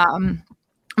 Got it.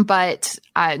 But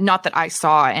not that I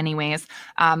saw anyways.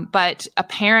 But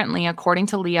apparently, according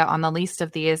to Leah on the least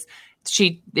of these,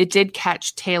 it did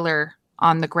catch Taylor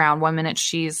on the ground. 1 minute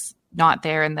she's not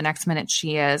there and the next minute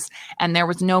she is, and there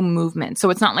was no movement. So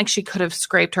it's not like she could have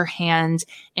scraped her hand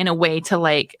in a way to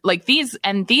like these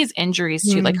injuries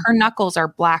too. Like, her knuckles are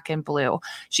black and blue.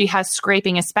 She has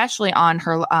scraping, especially on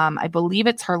her, I believe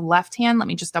it's her left hand. Let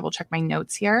me just double check my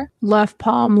notes here. Left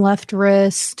palm, left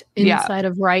wrist, inside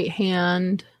of right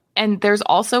hand. And there's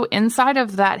also inside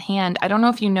of that hand, I don't know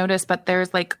if you noticed, but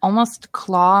there's like almost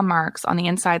claw marks on the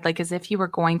inside, like as if you were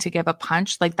going to give a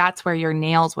punch. Like that's where your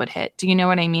nails would hit. Do you know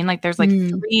what I mean? Like there's like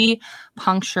 3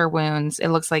 puncture wounds, it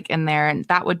looks like, in there. And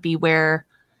that would be where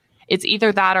it's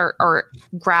either that or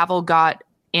gravel got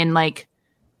in, like,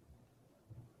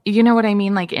 you know what I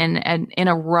mean? Like in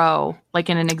a row,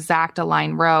 like in an exact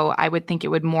aligned row. I would think it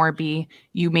would more be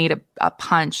you made a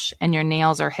punch and your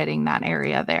nails are hitting that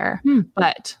area there.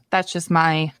 But that's just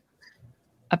my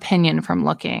opinion from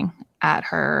looking at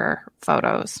her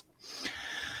photos.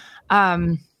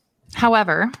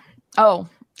 However, and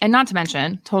not to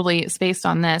mention, totally spaced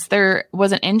on this, there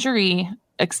was an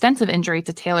extensive injury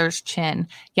to Taylor's chin,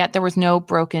 yet there was no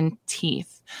broken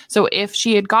teeth. So if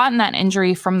she had gotten that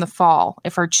injury from the fall,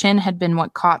 if her chin had been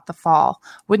what caught the fall,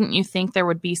 wouldn't you think there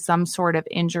would be some sort of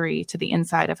injury to the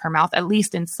inside of her mouth, at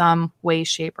least in some way,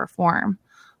 shape, or form?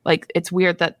 Like, it's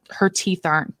weird that her teeth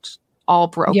aren't all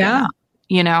broken up,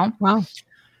 you know? Wow.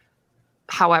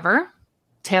 However,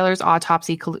 Taylor's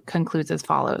autopsy concludes as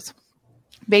follows.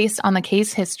 Based on the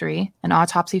case history and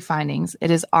autopsy findings,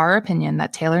 it is our opinion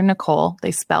that Taylor Nicole,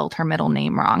 they spelled her middle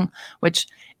name wrong, which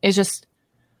is just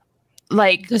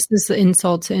like... Just this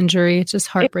insult to injury. It's just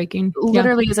heartbreaking. It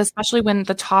literally is, especially when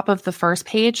the top of the first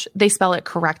page, they spell it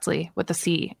correctly with the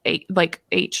C, like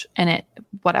H in it,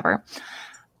 whatever.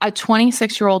 A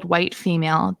 26-year-old white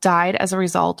female died as a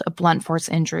result of blunt force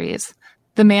injuries.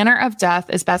 The manner of death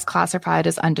is best classified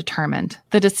as undetermined.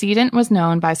 The decedent was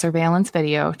known by surveillance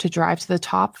video to drive to the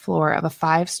top floor of a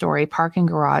 5-story parking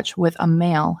garage with a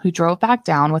male who drove back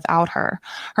down without her.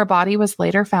 Her body was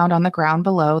later found on the ground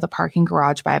below the parking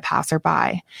garage by a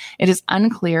passerby. It is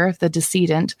unclear if the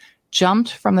decedent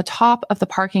jumped from the top of the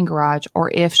parking garage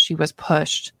or if she was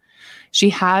pushed. She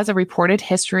has a reported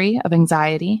history of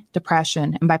anxiety,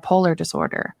 depression, and bipolar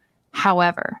disorder.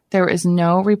 However, there is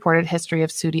no reported history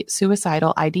of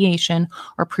suicidal ideation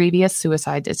or previous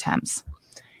suicide attempts.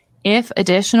 If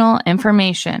additional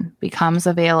information becomes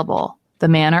available, the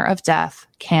manner of death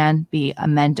can be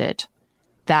amended.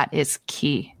 That is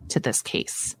key to this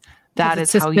case. That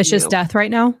is suspicious death right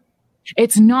now?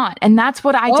 It's not. And that's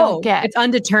what I don't get. It's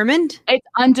undetermined? It's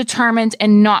undetermined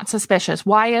and not suspicious.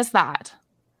 Why is that?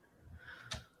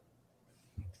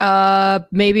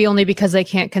 Maybe only because they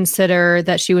can't consider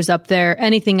that she was up there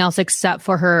anything else except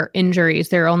for her injuries.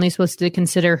 They're only supposed to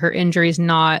consider her injuries,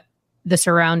 not the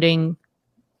surrounding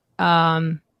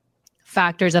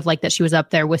factors of like that she was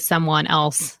up there with someone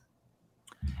else.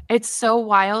 It's so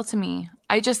wild to me.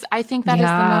 I think that is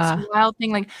the most wild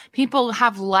thing. Like, people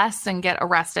have less and get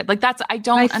arrested. Like, I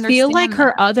understand. Feel like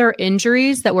her other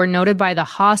injuries that were noted by the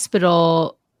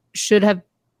hospital should have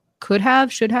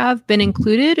been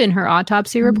included in her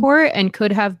autopsy report and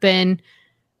could have been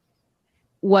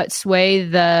what sway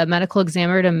the medical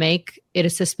examiner to make it a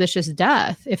suspicious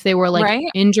death. If they were like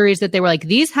injuries that they were like,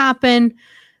 these happen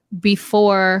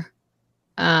before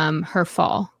her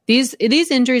fall. These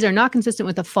injuries are not consistent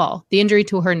with a fall. The injury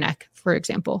to her neck, for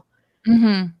example.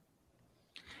 Mm-hmm.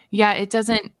 Yeah, it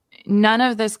doesn't. None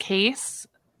of this case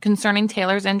concerning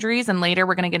Taylor's injuries, and later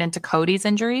we're going to get into Cody's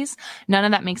injuries, none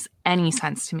of that makes any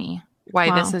sense to me.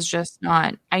 Why this is just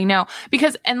not, I know.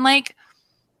 Because, and like,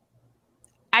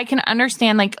 I can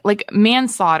understand like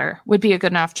manslaughter would be a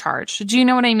good enough charge. Do you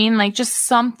know what I mean? Like, just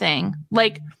something.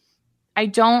 Like, I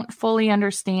don't fully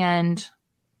understand.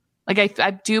 Like,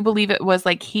 I do believe it was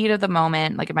like heat of the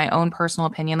moment, like in my own personal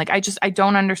opinion. Like, I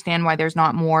don't understand why there's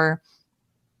not more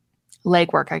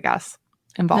legwork, I guess,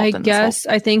 involved in this.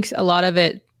 I think a lot of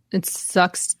it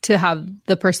sucks to have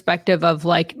the perspective of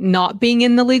like not being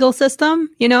in the legal system,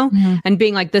 you know, and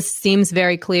being like, this seems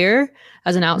very clear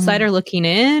as an outsider looking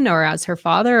in, or as her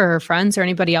father or her friends or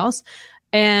anybody else.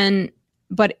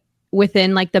 But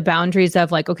within like the boundaries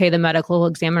of like, okay, the medical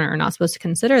examiner are not supposed to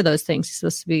consider those things. He's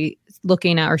supposed to be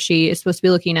looking at, or she is supposed to be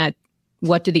looking at,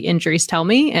 what do the injuries tell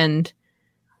me? And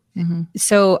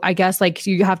so I guess like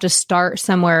you have to start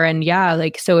somewhere. And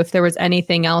like, so if there was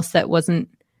anything else that wasn't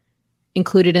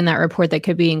included in that report that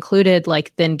could be included,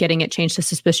 like then getting it changed to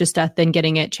suspicious death, then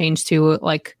getting it changed to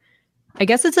like, I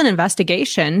guess it's an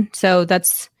investigation. So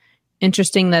that's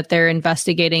interesting that they're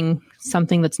investigating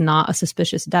something that's not a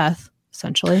suspicious death,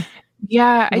 essentially.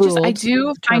 Yeah, I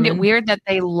do find it weird that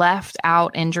they left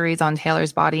out injuries on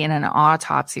Taylor's body in an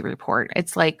autopsy report.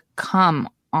 It's like, come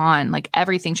on, like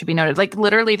everything should be noted. Like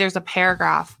literally there's a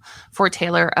paragraph for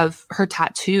Taylor of her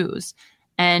tattoos.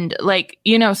 And like,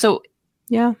 you know, so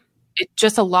yeah, it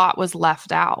just a lot was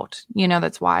left out, you know,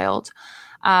 that's wild.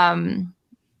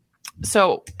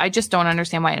 So I just don't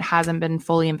understand why it hasn't been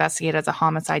fully investigated as a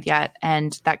homicide yet.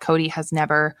 And that Cody has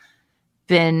never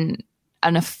been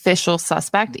an official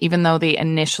suspect, even though they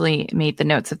initially made the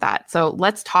notes of that. So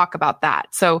let's talk about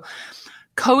that. So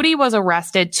Cody was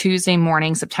arrested Tuesday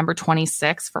morning, September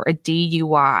 26th for a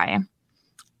DUI.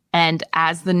 And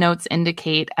as the notes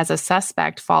indicate, as a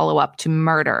suspect follow-up to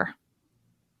murder.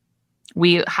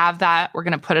 We have that. We're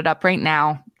going to put it up right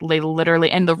now. They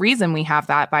literally, and the reason we have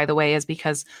that, by the way, is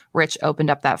because Rich opened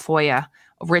up that FOIA.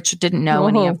 Rich didn't know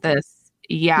any of this.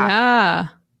 Yeah.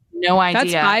 No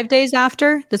idea. That's 5 days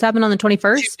after? This happened on the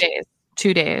 21st?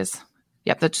 2 days.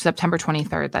 Yep, the September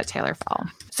 23rd that Taylor fell.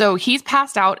 So he's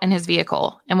passed out in his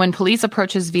vehicle. And when police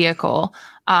approach his vehicle,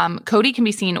 Cody can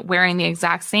be seen wearing the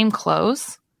exact same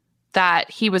clothes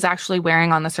that he was actually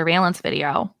wearing on the surveillance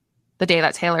video the day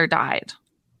that Taylor died.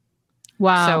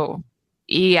 Wow. So,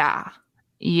 yeah.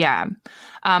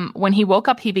 When he woke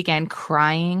up, he began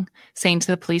crying, saying to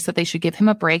the police that they should give him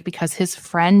a break because his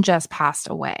friend just passed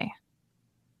away.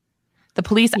 The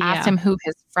police asked him who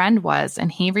his friend was,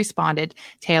 and he responded,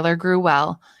 Taylor grew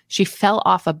well. She fell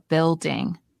off a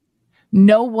building.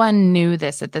 No one knew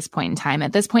this at this point in time.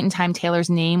 At this point in time, Taylor's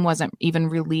name wasn't even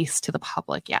released to the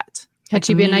public yet. Had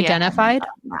she been identified?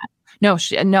 No,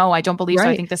 I don't believe so.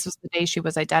 I think this was the day she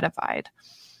was identified.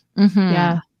 Mm-hmm.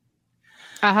 Yeah.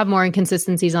 I'll have more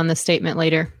inconsistencies on this statement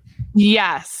later.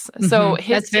 Yes. So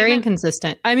that's very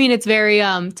inconsistent. I mean, it's very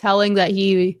telling that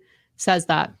he says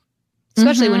that,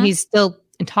 especially when he's still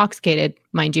intoxicated,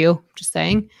 mind you, just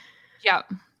saying. Yeah.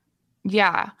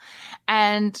 Yeah.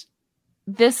 And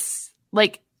this,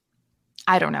 like,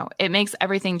 I don't know. It makes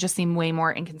everything just seem way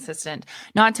more inconsistent.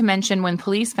 Not to mention when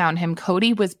police found him,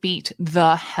 Cody was beat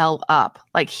the hell up.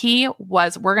 Like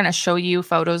we're going to show you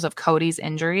photos of Cody's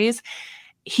injuries.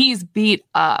 He's beat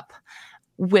up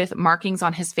with markings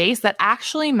on his face that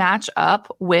actually match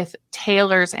up with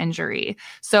Taylor's injury.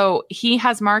 So he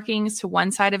has markings to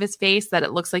one side of his face that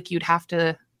it looks like you'd have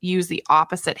to use the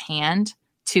opposite hand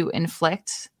to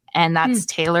inflict. And that's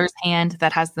Taylor's hand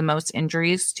that has the most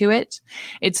injuries to it.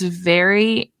 It's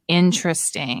very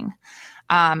interesting.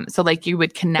 So like you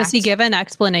would connect. Does he give an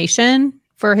explanation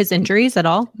for his injuries at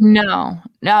all? No.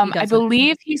 I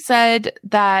believe he said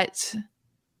that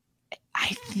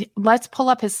let's pull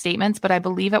up his statements, but I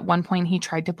believe at one point he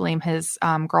tried to blame his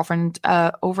girlfriend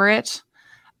over it.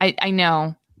 I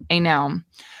know.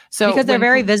 So because they're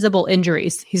very visible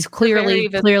injuries. He's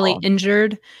clearly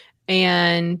injured.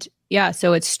 And yeah,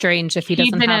 so it's strange if he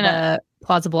doesn't have a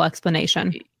plausible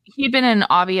explanation. He'd been in an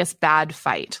obvious bad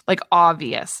fight.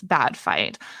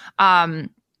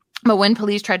 But when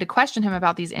police tried to question him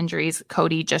about these injuries,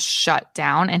 Cody just shut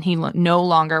down and he no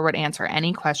longer would answer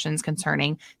any questions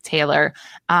concerning Taylor.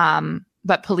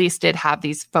 But police did have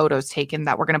these photos taken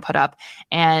that we're going to put up.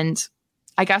 And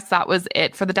I guess that was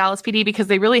it for the Dallas PD because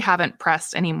they really haven't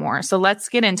pressed anymore. So let's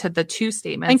get into the two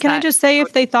statements. And can I just say,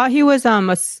 if they thought he was,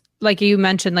 like you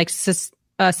mentioned, like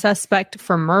a suspect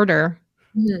for murder,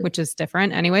 which is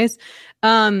different anyways,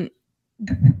 why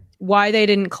they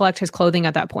didn't collect his clothing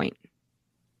at that point?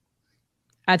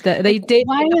 The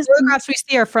photographs we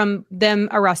see are from them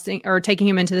arresting or taking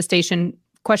him into the station,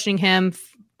 questioning him,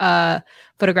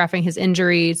 photographing his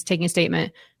injuries, taking a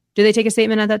statement. Do they take a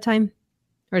statement at that time?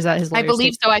 Or is that his lawyer's I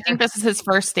believe statement? so. I think this is his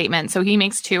first statement. So he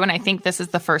makes two, and I think this is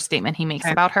the first statement he makes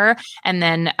about her. And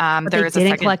then there is a second. They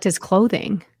didn't collect his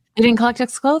clothing. They didn't collect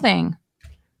his clothing.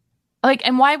 Like,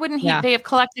 and why wouldn't they have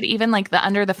collected even like the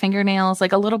under the fingernails,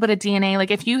 like a little bit of DNA?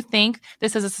 Like if you think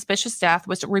this is a suspicious death,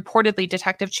 which reportedly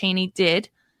Detective Cheney did,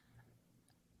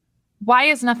 why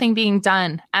is nothing being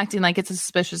done acting like it's a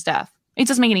suspicious death? It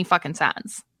doesn't make any fucking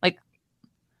sense. Like,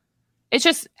 it's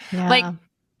just like,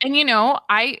 and you know,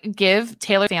 I give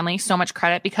Taylor family so much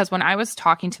credit because when I was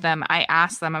talking to them, I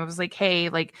asked them, I was like, hey,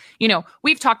 like, you know,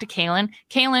 we've talked to Kaylin.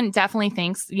 Kaylin definitely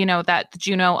thinks, you know, that the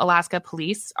Juneau, Alaska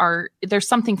police there's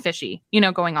something fishy, you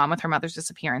know, going on with her mother's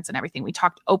disappearance and everything. We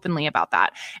talked openly about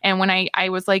that. And when I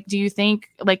was like, do you think,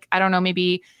 like, I don't know,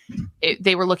 maybe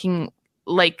they were looking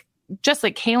like, just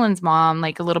like Kaylin's mom,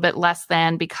 like a little bit less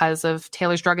than because of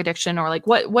Taylor's drug addiction, or like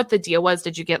what the deal was.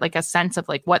 Did you get like a sense of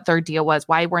like what their deal was?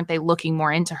 Why weren't they looking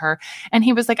more into her? And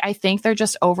he was like, I think they're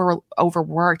just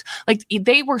overworked. Like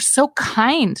they were so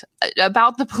kind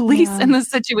about the police in this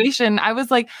situation. I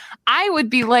was like, I would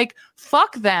be like,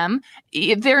 fuck them.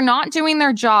 They're not doing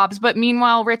their jobs. But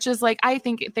meanwhile, Rich is like, I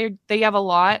think they have a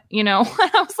lot, you know?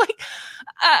 And I was like,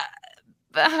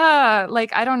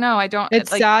 like, I don't know.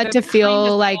 It's like, sad to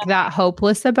feel like that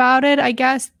hopeless about it, I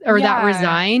guess, or that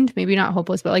resigned, maybe not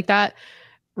hopeless, but like that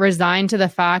resigned to the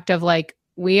fact of like,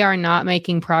 we are not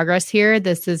making progress here.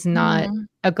 This is not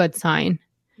a good sign.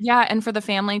 Yeah, and for the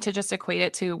family to just equate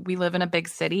it to, we live in a big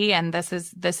city and this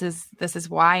is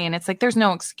why. And it's like, there's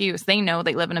no excuse. They know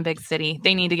they live in a big city.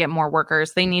 They need to get more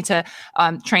workers. They need to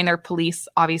train their police,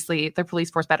 obviously their police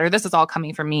force better. This is all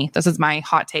coming from me. This is my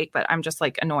hot take, but I'm just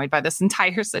like annoyed by this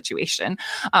entire situation.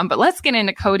 But let's get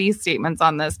into Cody's statements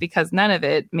on this because none of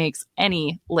it makes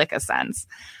any lick of sense.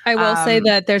 I will say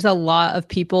that there's a lot of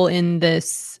people in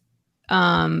this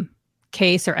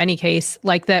case or any case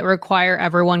like that require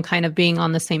everyone kind of being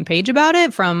on the same page about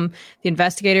it, from the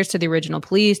investigators to the original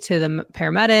police to the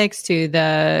paramedics to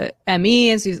the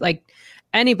MEs, like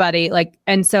anybody, like,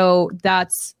 and so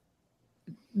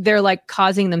they're like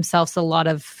causing themselves a lot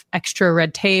of extra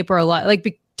red tape or a lot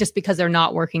like just because they're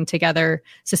not working together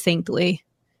succinctly.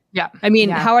 Yeah. I mean,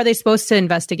 how are they supposed to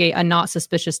investigate a not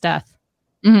suspicious death?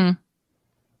 Mm-hmm.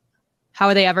 How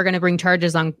are they ever going to bring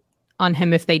charges on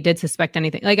him if they did suspect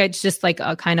anything? Like, it's just like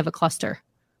a kind of a cluster.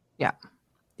 Yeah.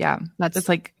 Yeah. That's it's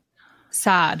like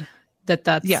sad that's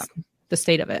the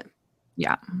state of it.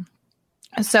 Yeah.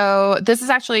 So this is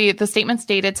actually, the statement's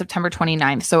dated September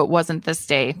 29th. So it wasn't this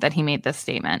day that he made this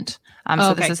statement.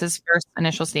 So this is his first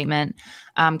initial statement.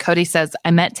 Cody says, I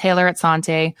met Taylor at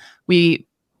Sante. We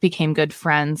became good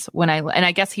friends and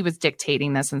I guess he was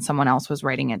dictating this and someone else was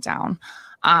writing it down.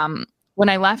 When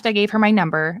I left, I gave her my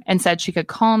number and said she could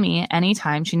call me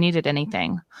anytime she needed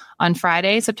anything. On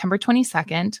Friday, September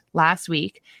 22nd, last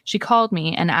week, she called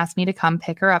me and asked me to come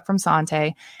pick her up from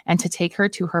Sante and to take her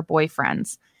to her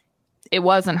boyfriend's. It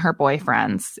wasn't her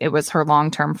boyfriend's. It was her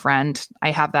long-term friend.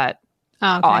 I have that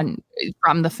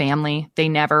from the family. They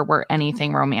never were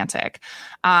anything romantic.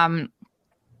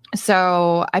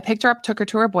 So I picked her up, took her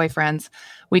to her boyfriend's.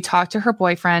 We talked to her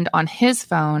boyfriend on his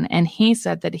phone, and he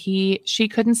said that she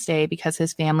couldn't stay because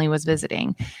his family was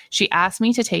visiting. She asked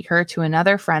me to take her to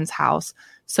another friend's house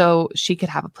so she could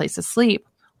have a place to sleep.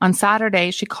 On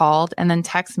Saturday, she called and then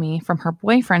texted me from her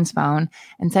boyfriend's phone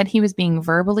and said he was being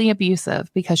verbally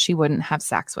abusive because she wouldn't have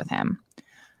sex with him.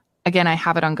 Again, I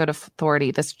have it on good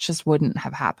authority. This just wouldn't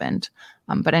have happened.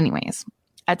 But anyways,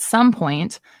 at some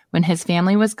point, when his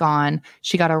family was gone,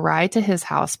 she got a ride to his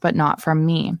house, but not from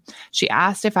me. She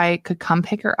asked if I could come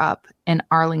pick her up in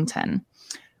Arlington.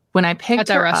 When I picked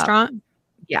her up... At the restaurant?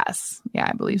 Yes. Yeah,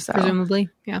 I believe so. Presumably,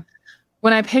 yeah.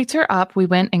 When I picked her up, we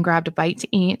went and grabbed a bite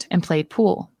to eat and played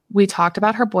pool. We talked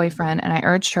about her boyfriend, and I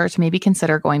urged her to maybe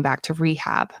consider going back to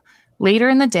rehab. Later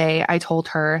in the day, I told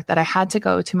her that I had to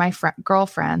go to my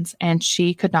girlfriend's and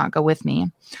she could not go with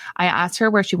me. I asked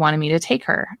her where she wanted me to take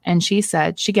her, and she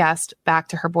said she guessed back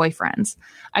to her boyfriend's.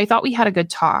 I thought we had a good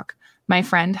talk. My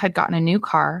friend had gotten a new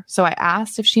car, so I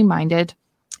asked if she minded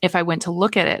if I went to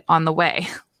look at it on the way.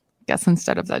 I guess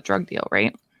instead of that drug deal,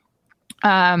 right?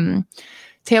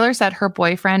 Taylor said her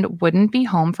boyfriend wouldn't be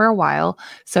home for a while,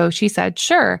 so she said,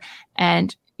 sure,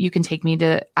 and you can take me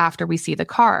to after we see the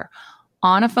car.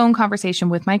 On a phone conversation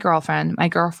with my girlfriend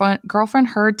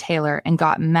heard Taylor and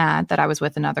got mad that I was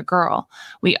with another girl.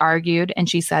 We argued, and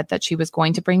she said that she was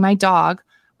going to bring my dog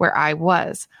where I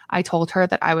was. I told her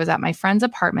that I was at my friend's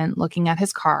apartment looking at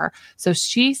his car, so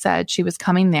she said she was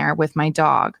coming there with my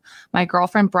dog. My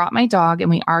girlfriend brought my dog,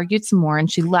 and we argued some more,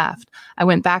 and she left. I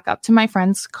went back up to my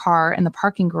friend's car in the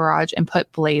parking garage and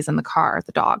put Blaze in the car,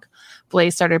 the dog.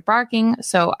 Blaze started barking,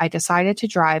 so I decided to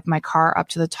drive my car up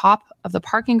to the top of the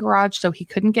parking garage so he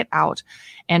couldn't get out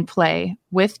and play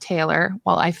with Taylor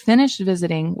while I finished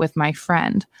visiting with my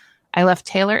friend. I left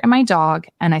Taylor and my dog,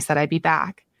 and I said I'd be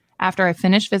back. After I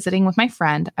finished visiting with my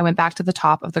friend, I went back to the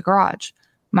top of the garage.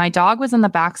 My dog was in the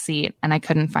back seat, and I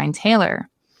couldn't find Taylor.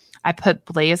 I put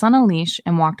Blaze on a leash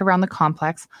and walked around the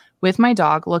complex with my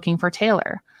dog looking for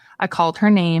Taylor. I called her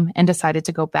name and decided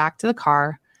to go back to the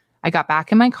car. I got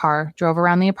back in my car, drove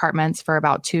around the apartments for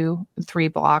about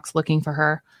 2-3 blocks looking for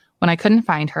her. When I couldn't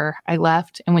find her, I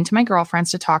left and went to my girlfriend's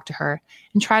to talk to her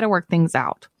and try to work things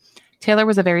out. Taylor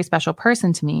was a very special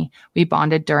person to me. We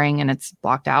bonded during, and it's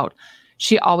blocked out.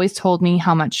 She always told me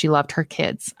how much she loved her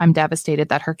kids. I'm devastated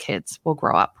that her kids will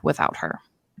grow up without her.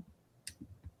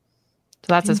 So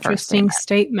that's his first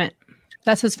statement.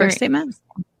 That's his first statement?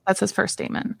 That's his first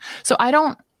statement. So I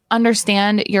don't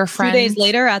understand your friend. 2 days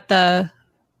later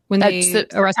when they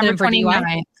arrested him for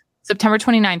DUI? September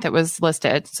 29th, it was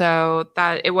listed. So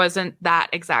that it wasn't that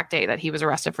exact day that he was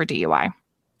arrested for DUI.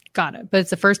 Got it. But it's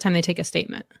the first time they take a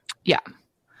statement. Yeah.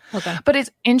 Okay. But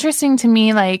it's interesting to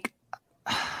me, like,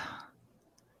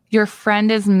 your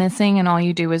friend is missing and all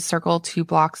you do is circle 2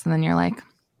 blocks and then you're like...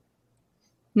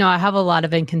 No, I have a lot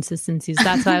of inconsistencies.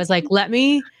 That's why I was like, let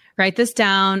me write this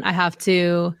down. I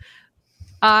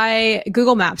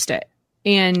Google Maps'd it.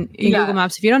 And in Google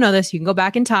Maps, if you don't know this, you can go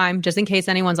back in time just in case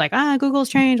anyone's like, Google's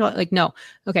changed. Like, no.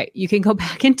 Okay. You can go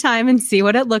back in time and see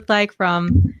what it looked like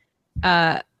from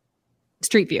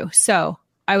Street View. So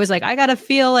I was like, I got to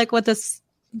feel like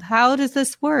how does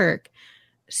this work?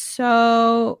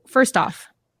 So first off,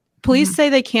 police say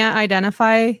they can't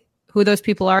identify who those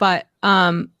people are, but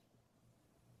who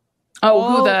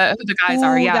the guys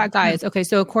are. Yeah. That guy is. Okay.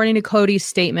 So according to Cody's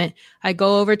statement, I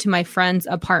go over to my friend's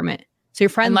apartment. So your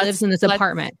friend lives in this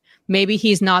apartment. Maybe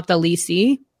he's not the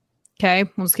leasee. Okay.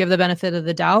 Let's give the benefit of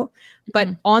the doubt. But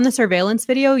on the surveillance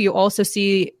video, you also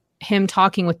see him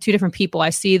talking with two different people.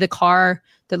 I see the car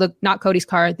that not Cody's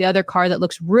car, the other car that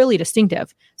looks really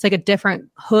distinctive. It's like a different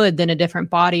hood than a different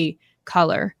body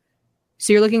color.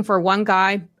 So you're looking for one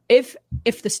guy. If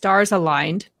the stars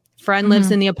aligned, friend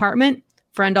lives in the apartment.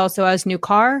 Friend also has new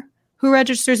car. Who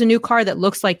registers a new car that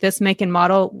looks like this make and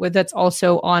model that's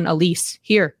also on a lease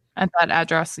here? At that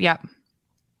address, yeah.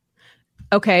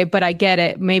 Okay, but I get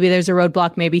it. Maybe there's a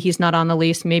roadblock. Maybe he's not on the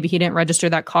lease. Maybe he didn't register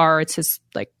that car. It's his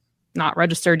not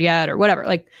registered yet or whatever.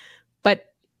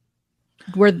 But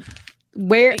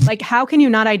how can you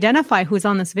not identify who's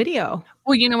on this video?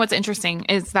 Well, you know what's interesting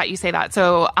is that you say that.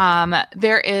 So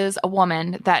there is a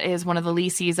woman that is one of the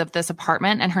leasees of this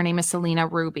apartment, and her name is Selena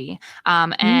Ruby.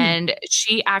 And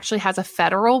she actually has a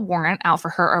federal warrant out for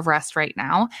her arrest right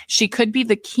now. She could be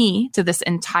the key to this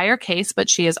entire case, but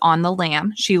she is on the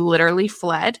lam. She literally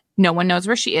fled. No one knows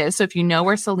where she is. So if you know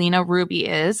where Selena Ruby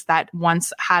is, that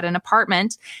once had an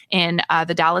apartment in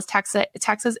the Dallas,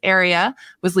 Texas area,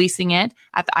 was leasing it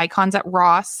at the Icons at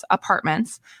Ross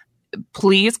Apartments,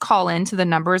 please call in to the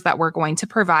numbers that we're going to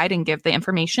provide and give the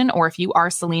information. Or if you are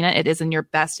Selena, it is in your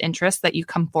best interest that you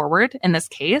come forward in this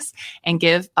case and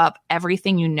give up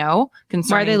everything you know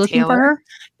concerning Why are they looking Taylor.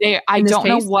 for her? I don't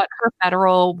know what her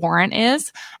federal warrant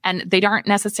is, and they aren't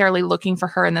necessarily looking for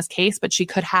her in this case, but she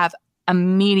could have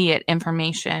immediate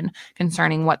information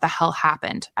concerning what the hell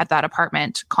happened at that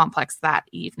apartment complex that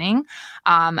evening.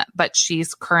 But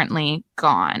she's currently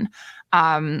gone.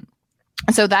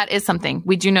 So that is something.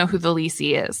 We do know who the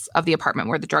leasee is of the apartment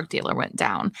where the drug dealer went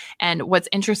down. And what's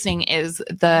interesting is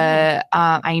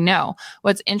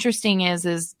what's interesting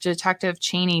is Detective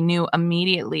Cheney knew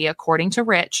immediately, according to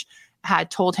Rich,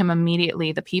 had told him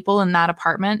immediately, the people in that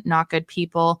apartment, not good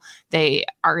people. They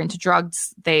are into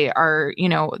drugs. They are,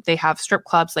 they have strip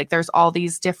clubs. Like there's all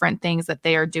these different things that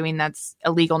they are doing that's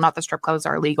illegal. Not the strip clubs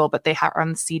are illegal, but they are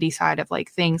on the seedy side of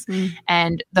things.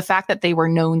 And the fact that they were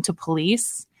known to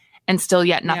police and still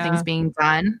yet nothing's being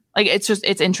done.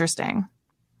 It's interesting.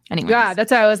 Anyways. Yeah,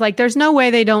 that's why I was like, there's no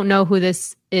way they don't know who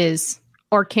this is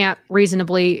or can't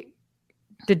reasonably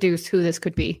deduce who this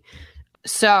could be.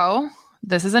 So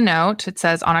this is a note. It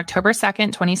says, on October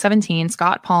 2nd, 2017,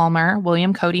 Scott Palmer,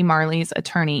 William Cody Marley's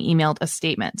attorney, emailed a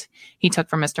statement he took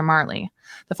from Mr. Marley.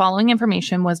 The following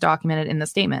information was documented in the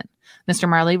statement. Mr.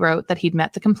 Marley wrote that he'd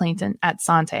met the complainant at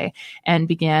Sante and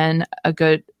became a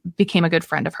good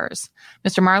friend of hers.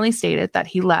 Mr. Marley stated that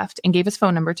he left and gave his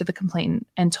phone number to the complainant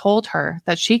and told her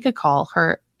that she could call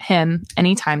him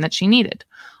anytime that she needed.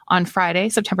 On Friday,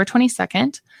 September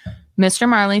 22nd, Mr.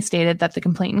 Marley stated that the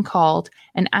complainant called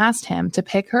and asked him to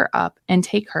pick her up and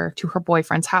take her to her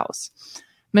boyfriend's house.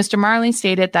 Mr. Marley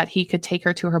stated that he could take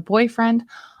her to her boyfriend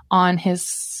on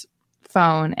his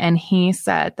phone, and he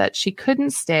said that she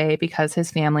couldn't stay because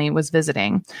his family was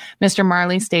visiting. Mr.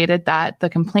 Marley stated that the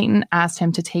complainant asked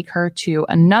him to take her to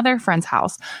another friend's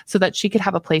house so that she could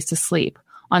have a place to sleep.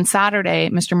 On Saturday,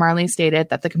 Mr. Marley stated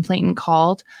that the complainant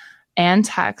called and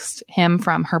texted him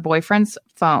from her boyfriend's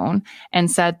phone and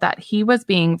said that he was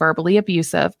being verbally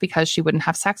abusive because she wouldn't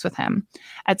have sex with him.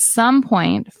 At some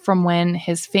point from when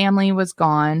his family was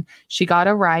gone, she got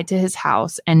a ride to his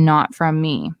house and not from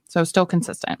me. So still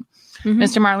consistent.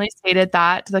 Mr. Marley stated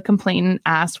that the complainant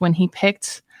asked when he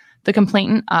picked the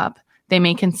complainant up, they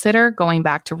may consider going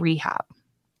back to rehab.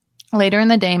 Later in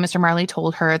the day, Mr. Marley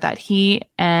told her that he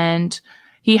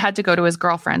had to go to his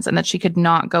girlfriend's and that she could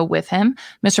not go with him.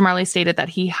 Mr. Marley stated that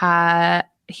he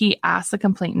asked the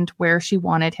complainant where she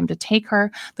wanted him to take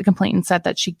her. The complainant said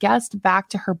that she guessed back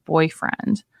to her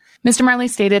boyfriend. Mr. Marley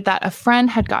stated that a friend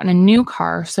had gotten a new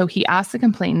car, so he asked the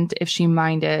complainant if she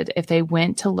minded if they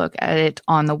went to look at it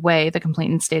on the way. The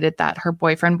complainant stated that her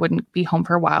boyfriend wouldn't be home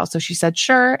for a while, so she said,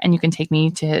 sure, and you can take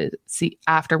me to see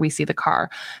after we see the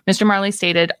car. Mr. Marley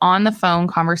stated on the phone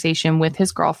conversation with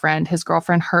his girlfriend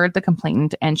heard the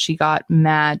complainant and she got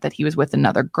mad that he was with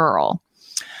another girl.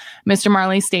 Mr.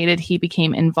 Marley stated he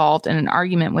became involved in an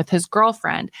argument with his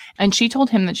girlfriend, and she told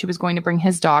him that she was going to bring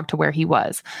his dog to where he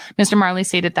was. Mr. Marley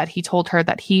stated that he told her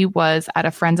that he was at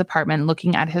a friend's apartment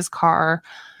looking at his car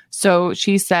So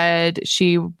she said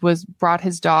she brought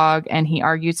his dog and he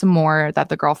argued some more that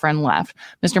the girlfriend left.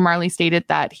 Mr. Marley stated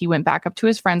that he went back up to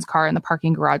his friend's car in the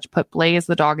parking garage, put Blaze,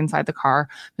 the dog, inside the car.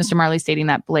 Mr. Marley stating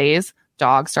that Blaze,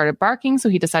 dog, started barking, so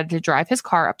he decided to drive his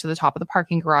car up to the top of the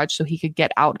parking garage so he could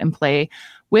get out and play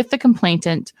with the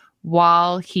complainant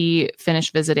while he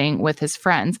finished visiting with his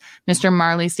friends. Mr.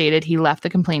 Marley stated he left the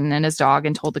complainant and his dog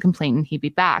and told the complainant he'd be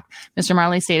back. Mr.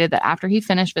 Marley stated that after he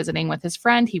finished visiting with his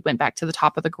friend, he went back to the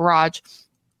top of the garage.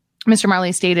 Mr.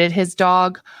 Marley stated his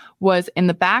dog was in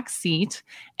the back seat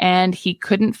and he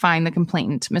couldn't find the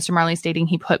complainant. Mr. Marley stating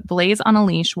he put Blaze on a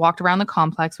leash, walked around the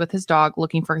complex with his dog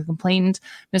looking for a complainant.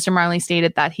 Mr. Marley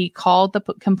stated that he called the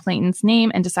complainant's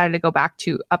name and decided to go back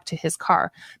up to his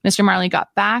car. Mr. Marley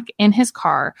got back in his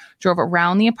car, drove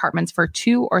around the apartments for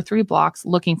 2 or 3 blocks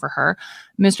looking for her.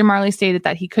 Mr. Marley stated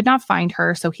that he could not find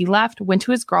her, so he left, went to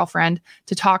his girlfriend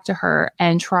to talk to her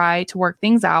and try to work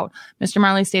things out. Mr.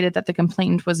 Marley stated that the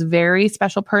complainant was a very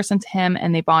special person to him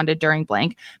and they bonded during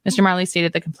blank. Mr. Marley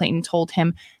stated the complainant told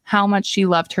him how much she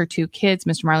loved her 2 kids.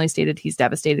 Mr. Marley stated he's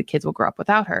devastated kids will grow up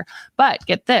without her. But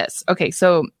get this. Okay,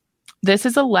 so this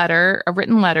is a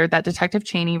written letter that Detective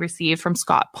Cheney received from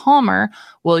Scott Palmer,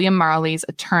 William Marley's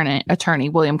attorney,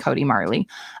 William Cody Marley.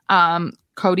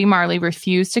 Cody Marley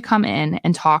refused to come in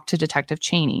and talk to Detective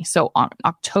Cheney. So on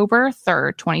October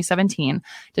 3rd, 2017,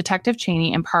 Detective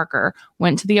Cheney and Parker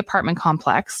went to the apartment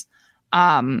complex.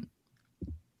 I'll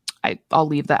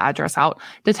leave the address out.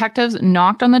 Detectives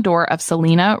knocked on the door of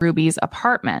Selena Ruby's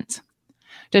apartment.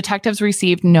 Detectives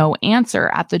received no answer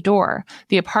at the door.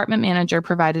 The apartment manager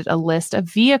provided a list of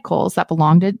vehicles that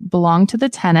belonged to the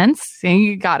tenants. See,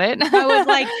 you got it. I was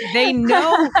like, they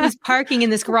know who's parking in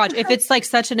this garage. If it's like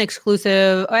such an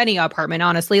exclusive, any apartment,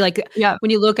 honestly, like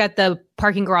when you look at the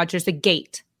parking garage, there's a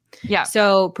gate. Yeah.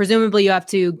 So presumably you have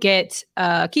to get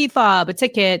a key fob, a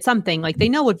ticket, something. Like they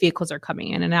know what vehicles are coming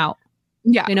in and out.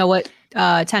 Yeah. They know what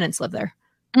tenants live there.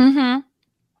 Mm-hmm.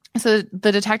 So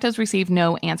the detectives received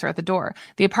no answer at the door.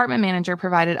 The apartment manager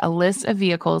provided a list of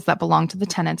vehicles that belonged to the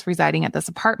tenants residing at this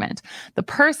apartment. The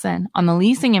person on the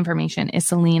leasing information is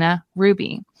Selena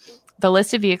Ruby. The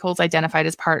list of vehicles identified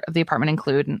as part of the apartment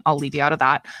include, and I'll leave you out of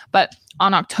that, but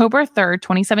on October 3rd,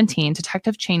 2017,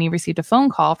 Detective Cheney received a phone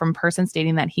call from a person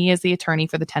stating that he is the attorney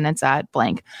for the tenants at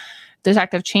blank.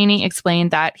 Detective Cheney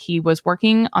explained that he was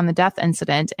working on the death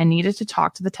incident and needed to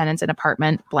talk to the tenants in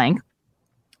apartment blank.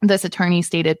 This attorney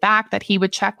stated back that he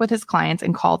would check with his clients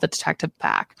and call the detective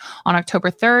back. On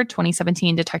October 3rd,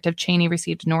 2017, Detective Cheney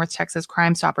received a North Texas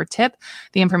Crime Stopper tip.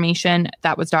 The information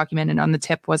that was documented on the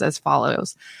tip was as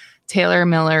follows. Taylor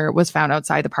Miller was found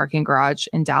outside the parking garage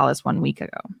in Dallas 1 week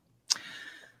ago.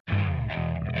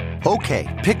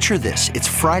 Okay, picture this. It's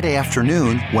Friday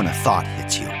afternoon when a thought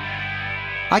hits you.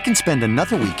 I can spend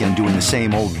another weekend doing the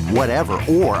same old whatever,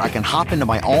 or I can hop into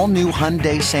my all-new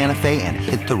Hyundai Santa Fe and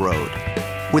hit the road.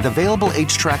 With available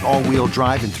H-Track all-wheel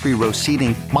drive and 3-row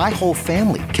seating, my whole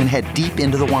family can head deep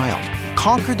into the wild.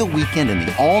 Conquer the weekend in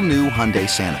the all-new Hyundai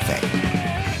Santa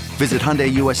Fe. Visit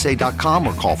HyundaiUSA.com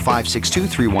or call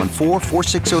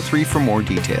 562-314-4603 for more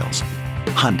details.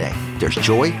 Hyundai, there's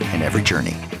joy in every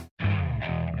journey.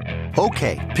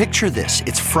 Okay, picture this.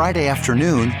 It's Friday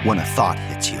afternoon when a thought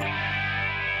hits you.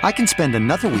 I can spend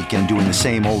another weekend doing the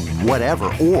same old whatever,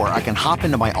 or I can hop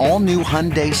into my all-new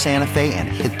Hyundai Santa Fe and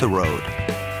hit the road.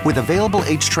 With available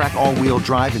H-Track all-wheel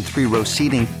drive and 3-row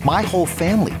seating, my whole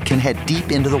family can head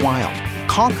deep into the wild.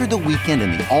 Conquer the weekend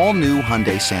in the all-new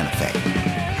Hyundai Santa Fe.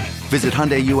 Visit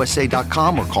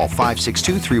HyundaiUSA.com or call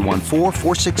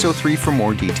 562-314-4603 for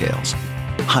more details.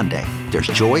 Hyundai, there's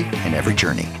joy in every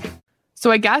journey.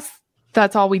 So I guess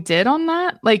that's all we did on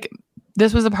that. Like,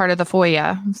 this was a part of the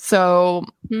FOIA. So,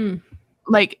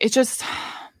 like, it's just...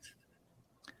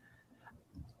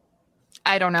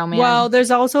 I don't know, man. Well,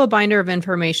 there's also a binder of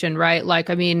information, right?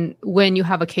 Like, I mean, when you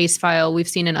have a case file, we've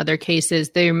seen in other cases,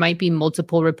 there might be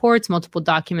multiple reports, multiple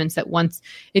documents that once,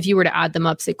 if you were to add them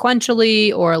up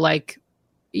sequentially, or like,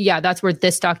 yeah, that's where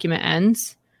this document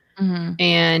ends. Mm-hmm.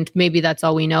 And maybe that's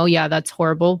all we know. Yeah, that's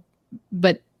horrible.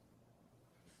 But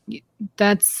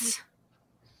that's,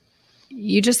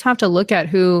 you just have to look at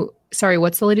who, sorry,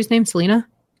 what's the lady's name? Selena?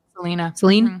 Selena.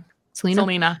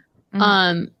 Selena?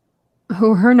 Mm-hmm.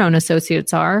 Who her known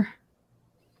associates are.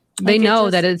 They like know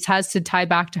that it has to tie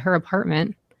back to her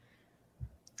apartment.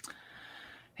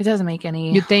 It doesn't make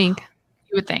any... You'd think.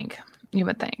 You would think.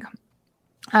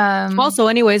 Also,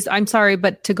 anyways, I'm sorry,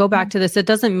 but to go back to this, it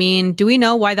doesn't mean... Do we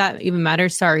know why that even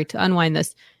matters? Sorry, to unwind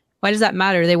this. Why does that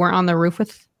matter? They weren't on the roof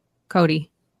with Cody.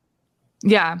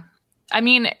 Yeah. I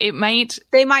mean, it might...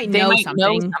 They might know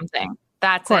something.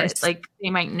 That's it. Like,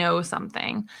 they might know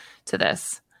something to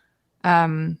this.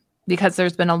 because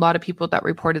there's been a lot of people that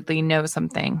reportedly know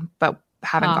something, but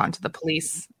haven't gone to the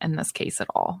police in this case at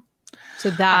all. So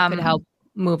that could help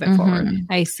move it forward.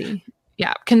 I see.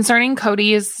 Yeah. Concerning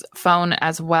Cody's phone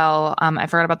as well, I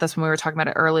forgot about this when we were talking about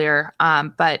it earlier,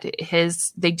 but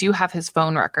they do have his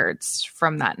phone records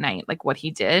from that night, like what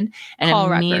he did. And call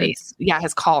records. Yeah,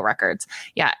 his call records.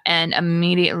 Yeah. And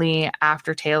immediately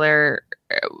after Taylor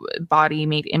body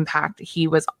made impact, he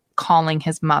was calling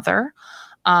his mother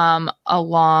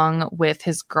along with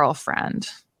his girlfriend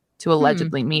to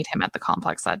allegedly meet him at the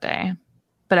complex that day.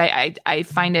 But I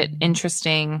find it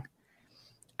interesting.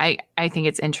 I think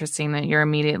it's interesting that you're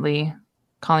immediately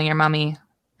calling your mommy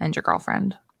and your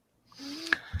girlfriend.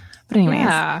 But anyways.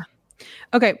 Yeah.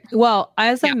 Okay. Well,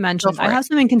 as I mentioned, I have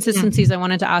some inconsistencies I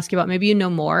wanted to ask you about. Maybe you know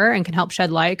more and can help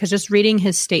shed light, because just reading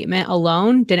his statement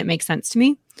alone didn't make sense to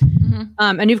me.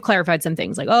 And you've clarified some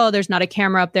things like, oh, there's not a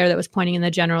camera up there that was pointing in the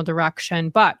general direction.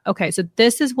 But okay, so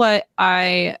this is what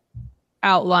I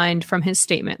outlined from his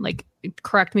statement. Like,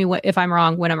 correct me if I'm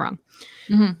wrong, when I'm wrong.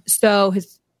 So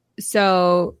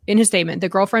in his statement, the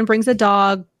girlfriend brings a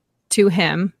dog to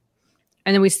him,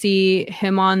 and then we see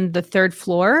him on the 3rd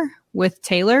floor with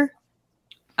Taylor.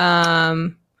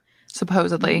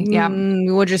 Supposedly, yeah.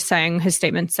 We're just saying his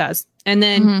statement says. And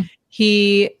then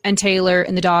he and Taylor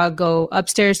and the dog go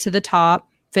upstairs to the top,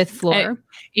 5th floor.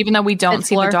 Even though we don't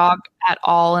see the dog at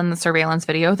all in the surveillance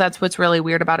video, that's what's really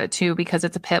weird about it too, because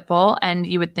it's a pit bull, and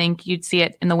you would think you'd see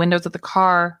it in the windows of the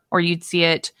car, or you'd see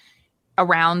it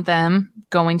around them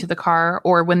going to the car,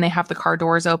 or when they have the car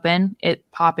doors open, it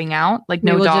popping out. Like,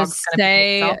 no dog. Just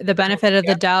say the benefit of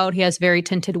the doubt. He has very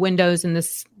tinted windows in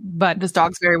this, but this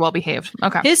dog's very well behaved.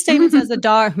 Okay. His statement says the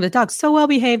dog's so well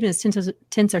behaved and his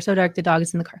tints are so dark, the dog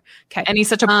is in the car. Okay. And he's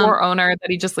such a poor owner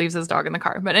that he just leaves his dog in the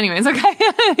car. But anyways, okay.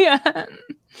 Yeah.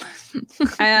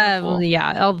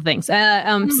 Yeah, all the things.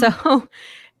 So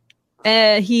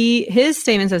his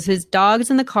statement says his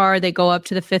dog's in the car. They go up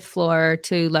to the 5th floor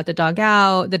to let the dog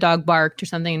out. The dog barked or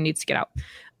something and needs to get out.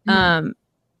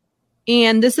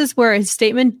 And this is where his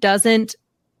statement doesn't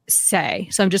say.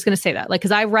 So I'm just going to say that, like,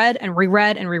 because I read and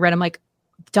reread and reread. I'm like,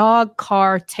 dog,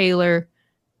 car, Taylor,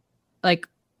 like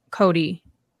Cody,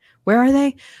 where are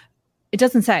they? It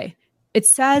doesn't say. It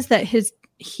says that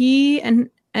he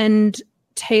and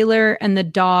Taylor and the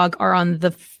dog are on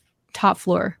the top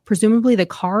floor. Presumably the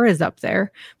car is up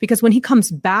there, because when he comes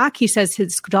back, he says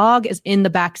his dog is in the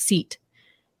back seat.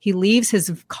 He leaves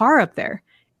his car up there.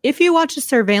 If you watch the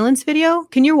surveillance video,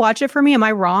 can you watch it for me? Am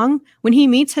I wrong? When he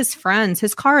meets his friends,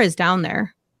 his car is down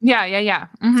there. Yeah.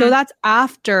 So that's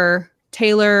after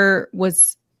Taylor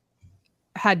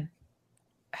had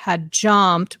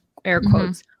jumped, air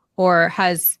quotes, or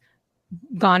has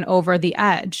gone over the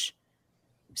edge.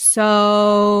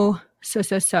 So.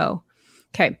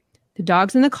 Okay. The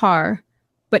dog's in the car,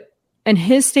 and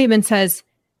his statement says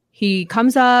he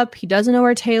comes up, he doesn't know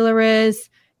where Taylor is.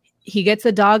 He gets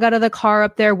the dog out of the car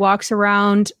up there, walks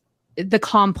around the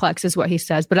complex is what he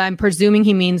says, but I'm presuming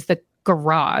he means the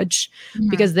garage,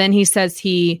 because then he says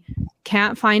he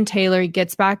can't find Taylor. He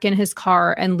gets back in his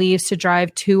car and leaves to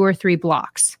drive 2 or 3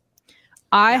 blocks.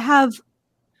 I have,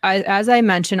 as I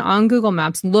mentioned, on Google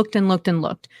Maps, looked.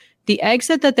 The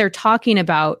exit that they're talking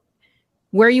about,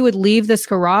 where you would leave this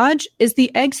garage, is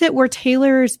the exit where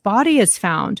Taylor's body is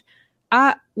found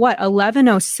at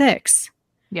 11:06.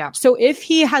 Yeah. So if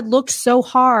he had looked so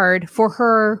hard for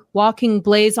her walking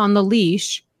Blaze on the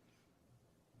leash,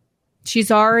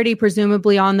 she's already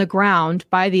presumably on the ground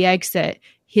by the exit.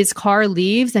 His car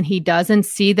leaves and he doesn't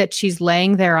see that she's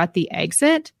laying there at the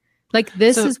exit. Like,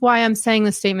 this is why I'm saying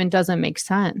the statement doesn't make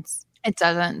sense. It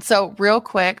doesn't. So real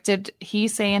quick, did he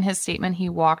say in his statement he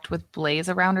walked with Blaze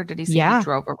around, or did he say he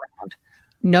drove around?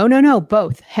 No,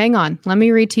 both. Hang on. Let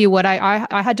me read to you what I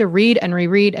had to read and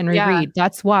reread and reread. Yeah.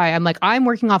 That's why I'm like, I'm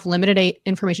working off limited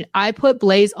information. I put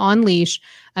Blaze on leash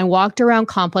and walked around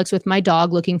complex with my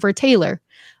dog looking for Taylor.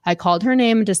 I called her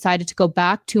name and decided to go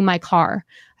back to my car.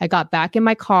 I got back in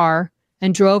my car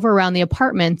and drove around the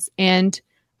apartments and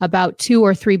about 2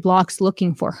 or 3 blocks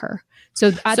looking for her.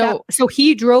 So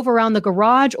he drove around the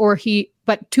garage,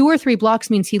 but 2 or 3 blocks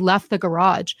means he left the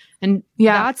garage. And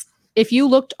that's, if you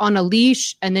looked on a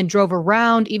leash and then drove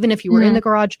around, even if you were in the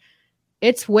garage,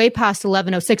 it's way past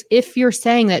 11:06. If you're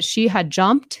saying that she had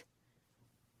jumped,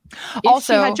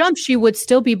 she would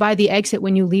still be by the exit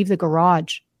when you leave the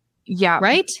garage. Yeah.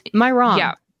 Right? Am I wrong?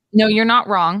 Yeah. No, you're not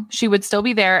wrong. She would still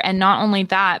be there. And not only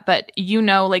that, but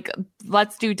like,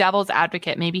 let's do devil's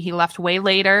advocate. Maybe he left way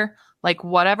later, like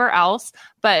whatever else.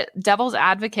 But devil's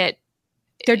advocate,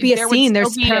 there'd be a scene.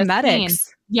 There's paramedics.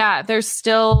 Yeah, there's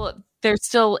still there's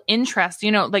still interest,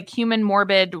 like human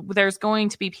morbid, there's going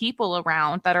to be people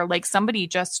around that are like, somebody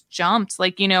just jumped,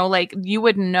 like, like you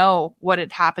would know what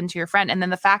had happened to your friend. And then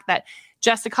the fact that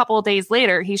just a couple of days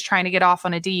later, he's trying to get off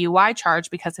on a DUI charge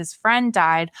because his friend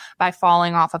died by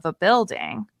falling off of a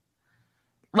building.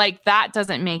 Like, that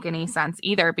doesn't make any sense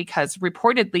either, because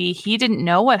reportedly he didn't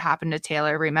know what happened to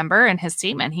Taylor. Remember, in his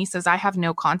statement, he says, I have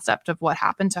no concept of what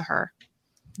happened to her.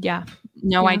 Yeah.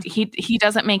 No idea. He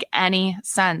doesn't make any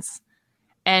sense.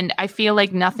 And I feel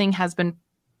like nothing has been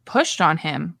pushed on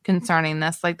him concerning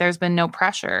this. Like, there's been no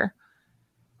pressure.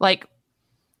 Like,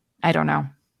 I don't know.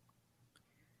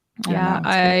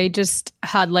 I just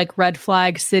had like red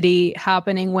flag city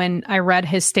happening when I read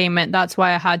his statement. That's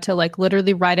why I had to like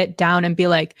literally write it down and be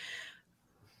like,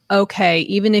 okay,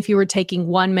 even if you were taking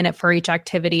 1 minute for each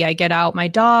activity, I get out my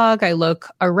dog, I look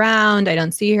around, I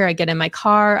don't see her, I get in my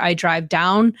car, I drive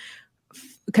down,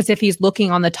 because if he's looking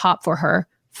on the top for her,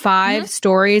 5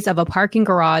 stories of a parking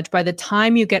garage, by the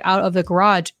time you get out of the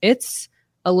garage, it's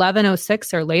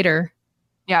 11:06 or later.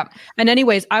 Yeah. And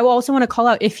anyways, I also want to call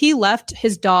out, if he left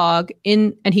his dog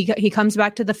in and he comes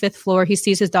back to the 5th floor, he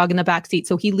sees his dog in the back seat.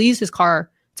 So he leaves his car.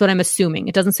 That's what I'm assuming.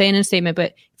 It doesn't say in his statement,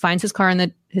 but finds his car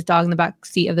in his dog in the back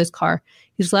seat of this car.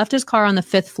 He's left his car on the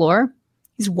 5th floor.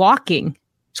 He's walking.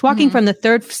 He's walking from the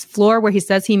 3rd floor where he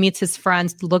says he meets his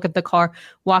friends to look at the car,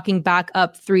 walking back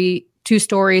up 2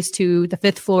 stories to the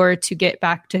 5th floor to get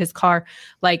back to his car.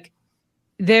 Like,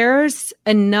 there's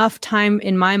enough time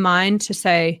in my mind to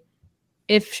say,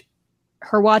 if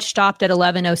her watch stopped at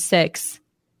 11:06,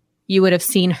 you would have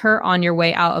seen her on your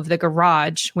way out of the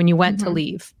garage when you went to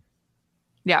leave.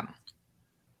 Yeah.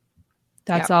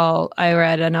 That's all I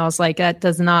read. And I was like, that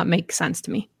does not make sense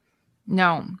to me.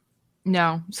 No.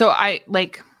 So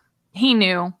he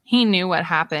knew what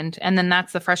happened. And then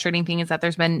that's the frustrating thing, is that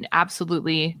there's been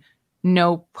absolutely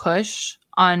no push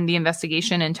on the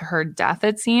investigation into her death,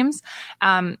 it seems.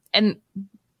 And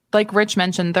like Rich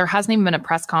mentioned, there hasn't even been a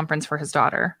press conference for his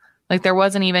daughter. Like, there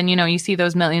wasn't even, you see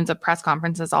those millions of press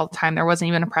conferences all the time. There wasn't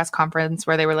even a press conference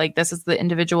where they were like, this is the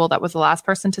individual that was the last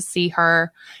person to see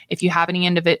her. If you have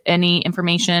any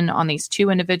information on these 2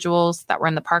 individuals that were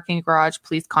in the parking garage,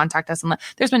 please contact us. And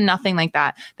there's been nothing like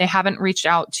that. They haven't reached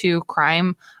out to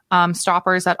Crime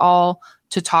Stoppers at all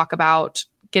to talk about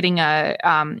getting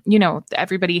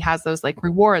everybody has those like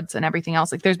rewards and everything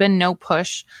else. Like, there's been no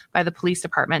push by the police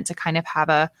department to kind of have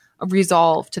a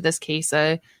resolve to this case,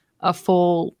 a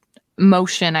full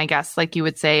motion, I guess, like you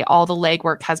would say. All the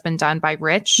legwork has been done by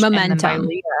Rich. Momentum. And then by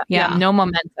Leah. Yeah, no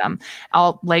momentum.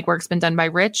 All legwork's been done by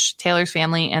Rich, Taylor's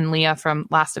family, and Leah from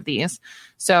Last of These.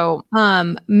 So,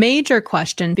 major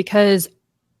question, because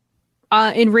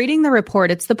in reading the report,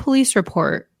 it's the police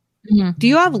report. Do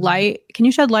you have light? Can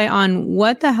you shed light on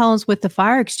what the hell's with the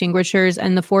fire extinguishers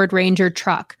and the Ford Ranger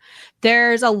truck?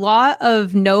 There's a lot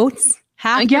of notes,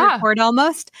 half the report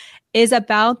almost, is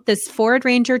about this Ford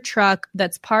Ranger truck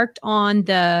that's parked on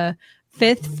the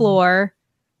 5th floor,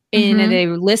 and they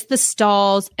list the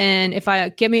stalls. And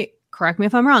correct me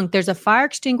if I'm wrong, there's a fire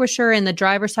extinguisher in the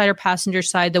driver's side or passenger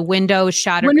side. The window is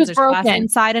shattered because there's glass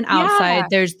inside and outside. Yeah.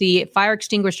 There's the fire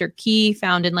extinguisher key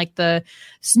found in like the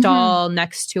stall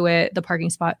next to it, the parking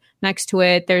spot next to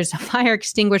it. There's a fire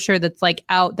extinguisher that's like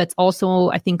out, that's also,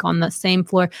 I think, on the same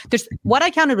floor. There's, what I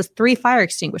counted was 3 fire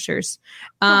extinguishers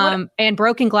and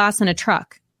broken glass in a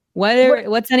truck.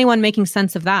 What's anyone making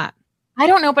sense of that? I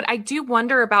don't know, but I do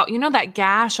wonder about, that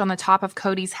gash on the top of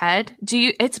Cody's head.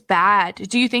 It's bad.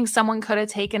 Do you think someone could have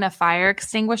taken a fire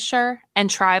extinguisher and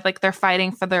tried, like they're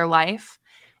fighting for their life?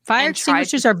 Fire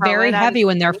extinguishers are very heavy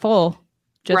when they're full.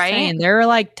 Just saying. They're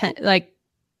like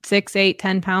 6, 8,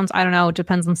 10 pounds. I don't know. It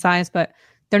depends on size, but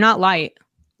they're not light.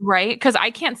 Right? Because I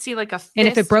can't see like a fist. And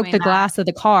if it broke the glass of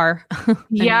the car,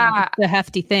 yeah, it's a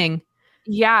hefty thing.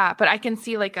 Yeah, but I can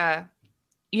see like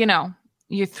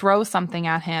you throw something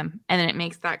at him and then it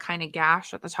makes that kind of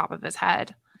gash at the top of his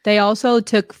head. They also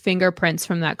took fingerprints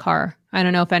from that car. I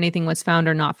don't know if anything was found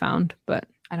or not found, but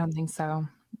I don't think so.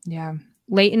 Yeah.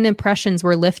 Latent impressions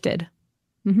were lifted.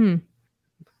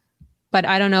 But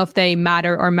I don't know if they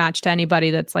matter or match to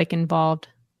anybody that's like involved.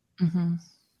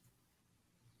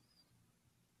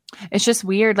 It's just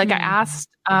weird. Like I asked,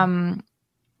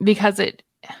 because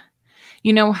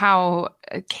how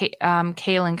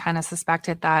Kaylin kind of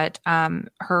suspected that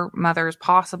her mother's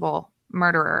possible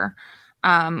murderer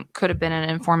could have been an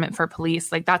informant for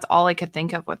police. Like, that's all I could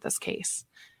think of with this case.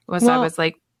 I was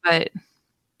like, but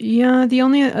yeah,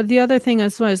 the other thing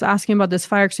is, I was asking about this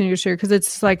fire extinguisher, because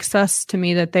it's like sus to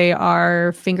me that they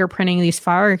are fingerprinting these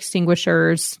fire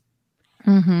extinguishers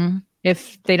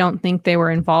if they don't think they were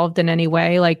involved in any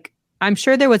way. Like, I'm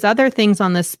sure there was other things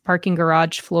on this parking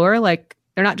garage floor. Like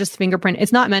they're not just fingerprint.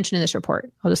 It's not mentioned in this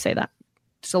report. I'll just say that.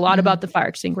 It's a lot about the fire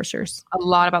extinguishers. A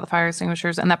lot about the fire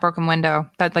extinguishers and that broken window.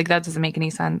 That doesn't make any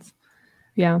sense.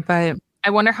 Yeah. But I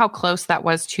wonder how close that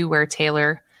was to where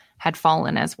Taylor had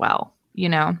fallen as well, you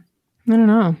know? I don't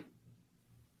know.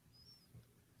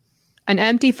 An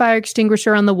empty fire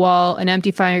extinguisher on the wall, an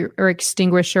empty fire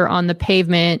extinguisher on the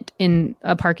pavement in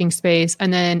a parking space,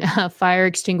 and then a fire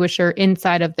extinguisher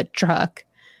inside of the truck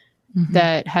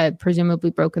that had presumably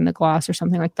broken the glass or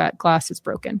something like that. Glass is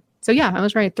broken. So yeah, I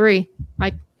was right. 3.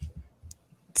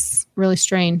 It's really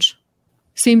strange.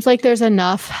 Seems like there's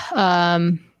enough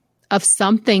of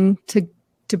something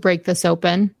to break this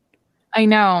open. I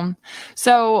know.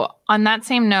 So on that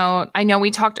same note, I know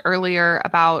we talked earlier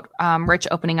about Rich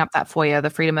opening up that FOIA, the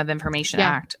Freedom of Information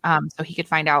Act, so he could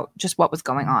find out just what was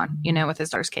going on, you know, with his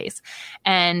daughter's case.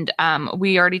 And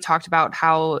we already talked about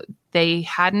how they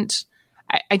hadn't,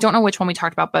 I don't know which one we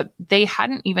talked about, but they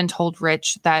hadn't even told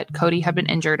Rich that Cody had been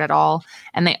injured at all.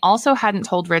 And they also hadn't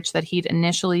told Rich that he'd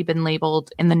initially been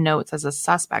labeled in the notes as a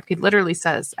suspect. He literally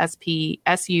says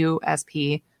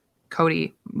SUSP.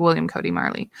 William Cody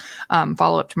Marley,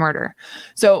 follow-up to murder.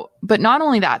 So, but not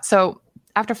only that. So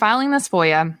after filing this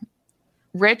FOIA,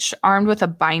 Rich, armed with a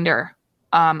binder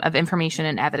of information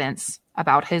and evidence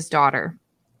about his daughter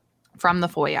from the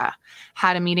FOIA,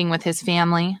 had a meeting with his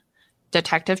family,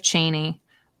 Detective Cheney,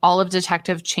 all of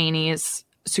Detective Cheney's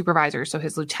supervisors, so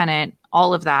his lieutenant,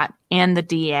 all of that, and the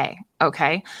DA.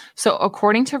 Okay. So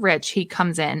according to Rich, he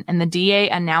comes in and the DA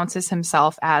announces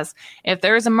himself as, if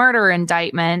there's a murder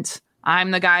indictment, I'm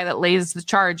the guy that lays the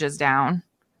charges down.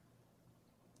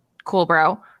 Cool,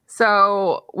 bro.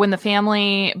 So when the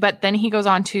family, but then he goes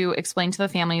on to explain to the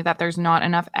family that there's not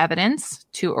enough evidence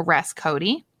to arrest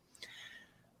Cody,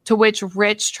 to which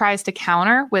Rich tries to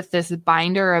counter with this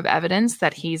binder of evidence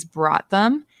that he's brought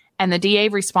them. And the DA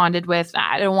responded with,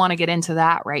 I don't want to get into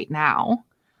that right now.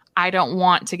 I don't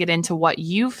want to get into what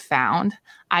you've found.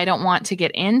 I don't want to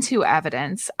get into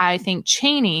evidence. I think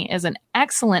Cheney is an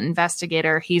excellent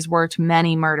investigator. He's worked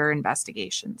many murder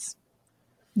investigations.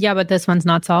 Yeah, but this one's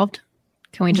not solved.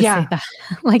 Can we just say that?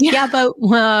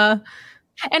 But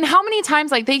and how many times,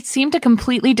 like, they seem to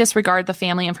completely disregard the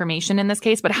family information in this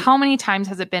case, but how many times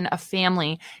has it been a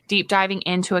family deep diving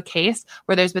into a case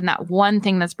where there's been that one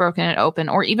thing that's broken it open?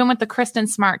 Or even with the Kristen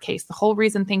Smart case, the whole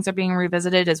reason things are being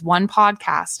revisited is one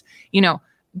podcast, you know,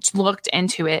 looked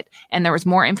into it and there was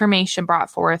more information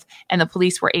brought forth and the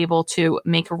police were able to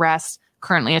make arrests,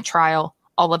 currently a trial,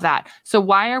 all of that. So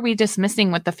why are we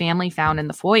dismissing what the family found in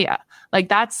the FOIA? Like,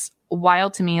 that's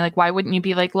wild to me. Like, why wouldn't you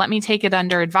be like, let me take it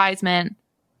under advisement,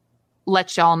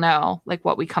 let y'all know like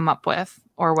what we come up with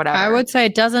or whatever? I would say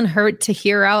it doesn't hurt to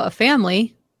hear out a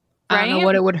family. Right? I don't know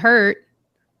what it would hurt.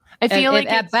 I feel like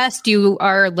at best you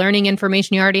are learning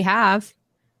information you already have.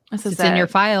 It's in your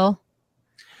file.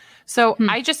 So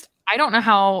I don't know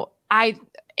how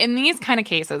in these kind of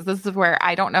cases, this is where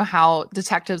I don't know how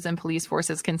detectives and police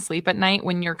forces can sleep at night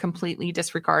when you're completely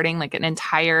disregarding like an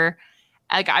entire,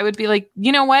 like, I would be like,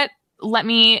 you know what?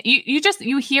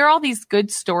 You hear all these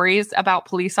good stories about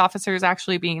police officers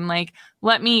actually being like,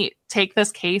 let me take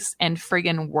this case and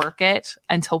friggin' work it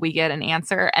until we get an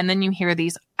answer. And then you hear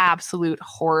these absolute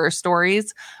horror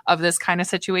stories of this kind of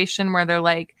situation where they're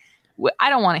like, I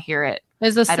don't want to hear it.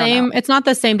 It's not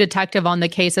the same detective on the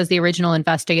case as the original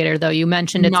investigator, though. You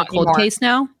mentioned it's a cold case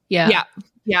now. Yeah.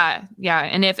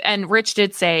 And Rich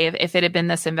did say if it had been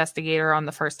this investigator on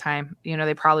the first time, you know,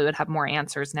 they probably would have more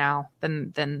answers now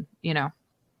than you know,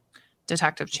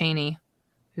 Detective Cheney,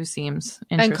 who seems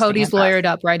interesting. And Cody's lawyered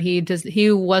up, right?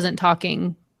 He wasn't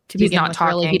talking to begin with.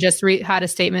 Really, he just had a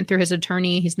statement through his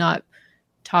attorney. He's not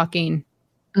talking,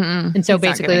 and so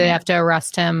basically they have to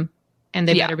arrest him, and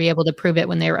they better be able to prove it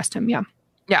when they arrest him. Yeah.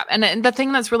 Yeah. And the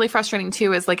thing that's really frustrating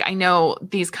too is like, I know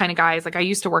these kind of guys, like I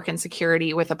used to work in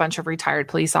security with a bunch of retired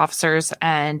police officers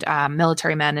and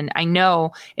military men. And I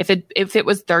know if it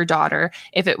was their daughter,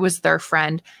 if it was their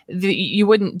friend, you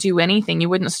wouldn't do anything. You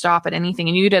wouldn't stop at anything.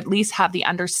 And you'd at least have the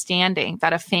understanding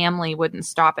that a family wouldn't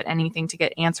stop at anything to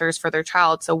get answers for their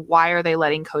child. So why are they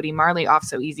letting Cody Marley off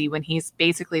so easy when he's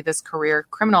basically this career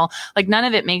criminal? Like, none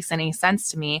of it makes any sense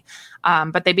to me.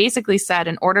 But they basically said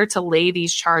in order to lay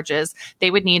these charges, they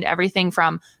would need everything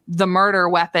from the murder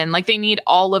weapon. Like, they need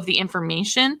all of the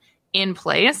information in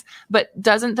place. But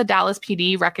doesn't the Dallas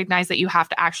PD recognize that you have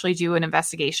to actually do an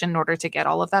investigation in order to get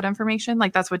all of that information?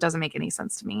 Like, that's what doesn't make any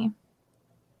sense to me.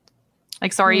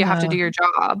 Like, sorry, you have to do your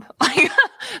job. Like,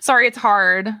 sorry, it's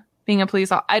hard being a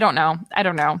police officer. I don't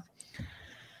know.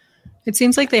 It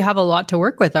seems like they have a lot to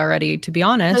work with already, to be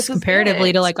honest,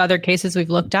 comparatively to like other cases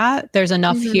we've looked at. There's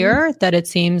enough here that it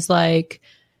seems like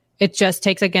it just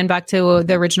takes, again, back to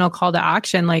the original call to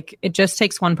action. Like it just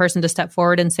takes one person to step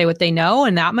forward and say what they know.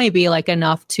 And that might be like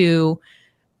enough to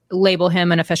label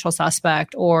him an official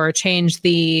suspect or change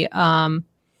the,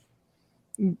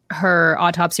 her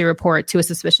autopsy report to a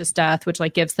suspicious death, which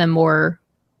like gives them more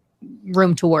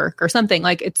room to work or something.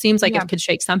 Like it seems like it could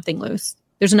shake something loose.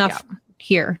 There's enough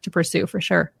here to pursue for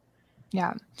sure.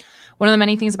 Yeah. One of the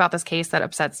many things about this case that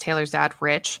upsets Taylor's dad,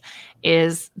 Rich,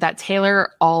 is that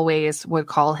Taylor always would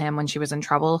call him when she was in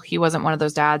trouble. He wasn't one of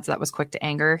those dads that was quick to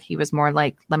anger. He was more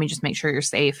like, let me just make sure you're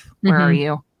safe. Where are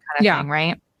you? Kind of thing,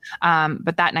 right?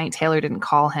 But that night, Taylor didn't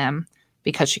call him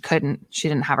because she couldn't. She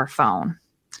didn't have her phone.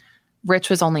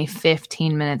 Rich was only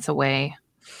 15 minutes away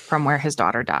from where his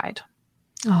daughter died.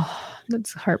 Oh,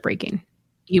 that's heartbreaking.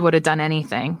 He would have done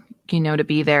anything, to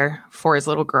be there for his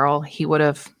little girl. He would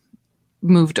have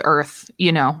moved Earth,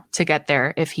 to get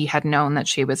there if he had known that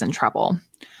she was in trouble.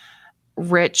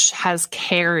 Rich has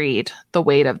carried the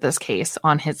weight of this case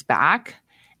on his back,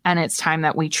 and it's time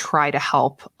that we try to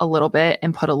help a little bit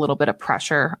and put a little bit of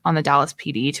pressure on the Dallas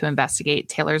PD to investigate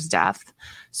Taylor's death.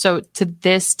 So to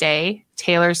this day,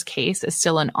 Taylor's case is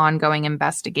still an ongoing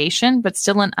investigation, but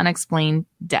still an unexplained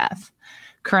death,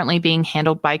 currently being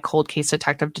handled by cold case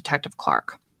detective, Detective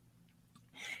Clark.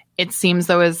 It seems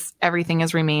though as everything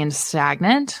has remained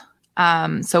stagnant.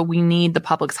 So we need the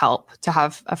public's help to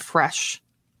have a fresh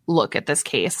look at this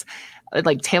case.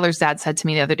 Like Taylor's dad said to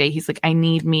me the other day, he's like, I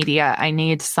need media. I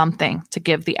need something to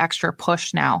give the extra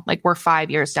push now. Like we're 5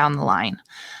 years down the line.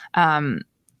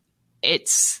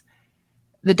 It's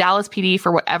the Dallas PD,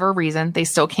 for whatever reason, they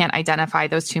still can't identify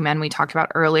those two men we talked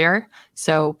about earlier.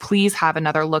 So please have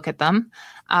another look at them.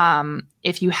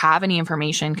 If you have any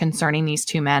information concerning these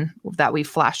two men that we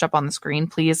flashed up on the screen,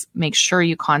 please make sure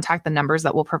you contact the numbers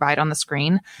that we'll provide on the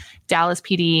screen. Dallas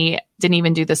PD didn't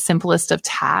even do the simplest of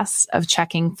tasks of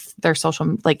checking their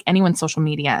anyone's social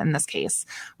media in this case,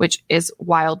 which is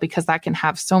wild because that can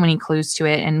have so many clues to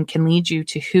it and can lead you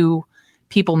to who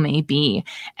people may be.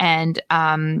 And,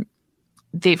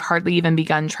 they've hardly even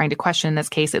begun trying to question this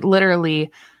case. It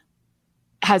literally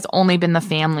has only been the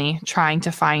family trying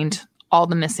to find all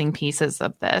the missing pieces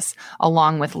of this,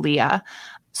 along with Leah.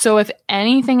 So if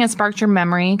anything has sparked your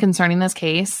memory concerning this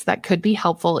case that could be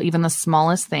helpful, even the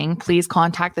smallest thing, please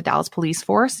contact the Dallas Police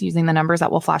Force using the numbers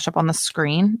that will flash up on the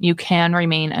screen. You can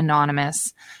remain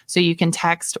anonymous. So you can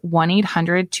text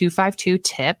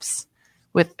 1-800-252-TIPS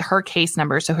with her case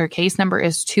number. So her case number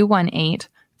is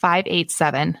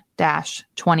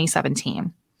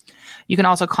 218-587-2017. You can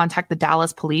also contact the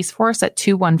Dallas Police Force at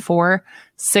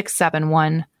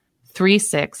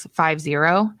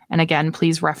 214-671-3650. And again,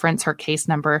 please reference her case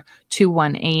number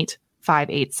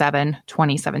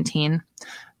 218-587-2017.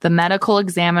 The medical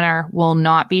examiner will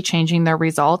not be changing their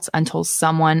results until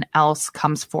someone else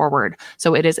comes forward.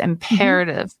 So it is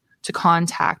imperative to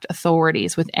contact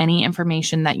authorities with any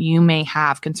information that you may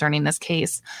have concerning this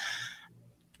case.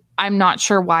 I'm not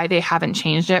sure why they haven't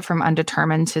changed it from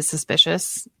undetermined to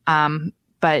suspicious.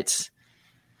 But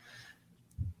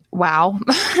wow.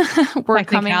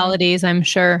 Technicalities, I'm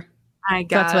sure. I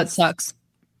guess. That's what sucks.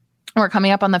 We're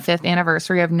coming up on the 5th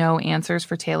anniversary of no answers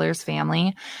for Taylor's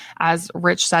family. As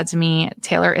Rich said to me,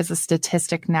 Taylor is a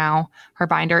statistic now. Her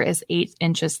binder is 8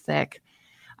 inches thick.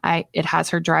 It has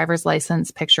her driver's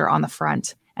license picture on the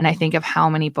front. And I think of how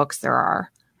many books there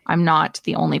are. I'm not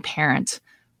the only parent.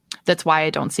 That's why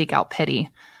I don't seek out pity.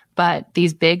 But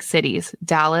these big cities,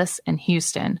 Dallas and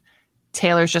Houston,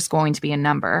 Taylor's just going to be a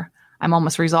number. I'm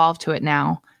almost resolved to it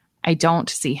now. I don't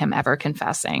see him ever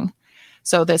confessing.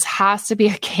 So this has to be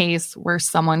a case where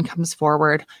someone comes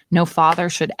forward. No father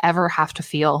should ever have to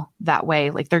feel that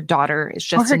way, like their daughter is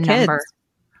just a number.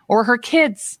 Or her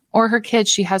kids.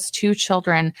 She has 2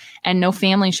 children, and no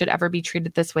family should ever be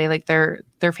treated this way, like their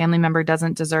family member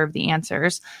doesn't deserve the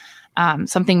answers.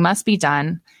 Something must be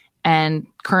done. And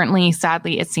currently,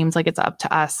 sadly, it seems like it's up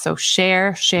to us. So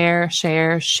share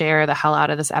the hell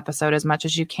out of this episode as much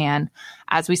as you can.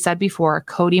 As we said before,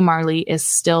 Cody Marley is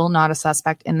still not a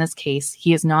suspect in this case.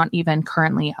 He is not even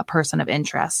currently a person of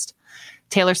interest.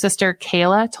 Taylor's sister,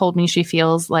 Kayla, told me she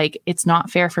feels like it's not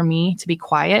fair for me to be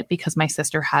quiet because my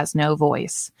sister has no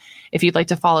voice. If you'd like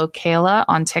to follow Kayla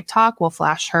on TikTok, we'll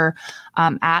flash her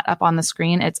at up on the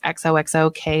screen. It's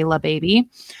XOXO Kayla Baby.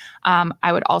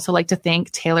 I would also like to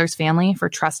thank Taylor's family for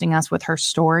trusting us with her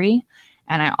story.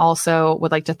 And I also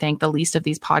would like to thank The Least of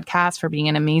These podcasts for being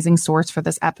an amazing source for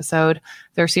this episode.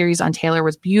 Their series on Taylor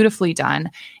was beautifully done.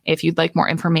 If you'd like more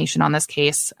information on this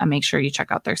case, make sure you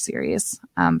check out their series.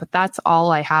 But that's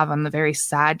all I have on the very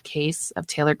sad case of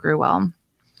Taylor Gruwell.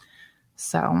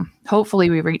 So hopefully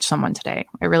we reach someone today.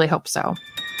 I really hope so.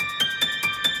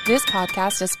 This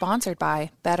podcast is sponsored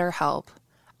by BetterHelp.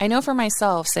 I know for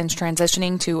myself, since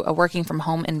transitioning to a working from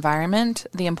home environment,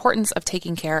 the importance of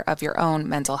taking care of your own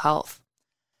mental health.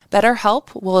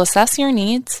 BetterHelp will assess your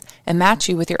needs and match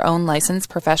you with your own licensed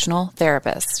professional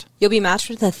therapist. You'll be matched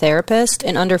with a therapist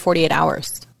in under 48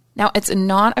 hours. Now, it's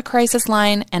not a crisis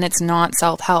line and it's not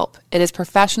self-help. It is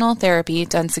professional therapy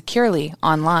done securely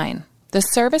online. The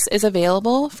service is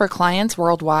available for clients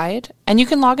worldwide, and you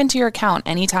can log into your account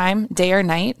anytime, day or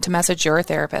night, to message your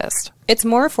therapist. It's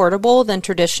more affordable than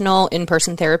traditional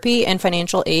in-person therapy, and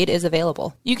financial aid is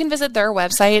available. You can visit their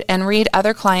website and read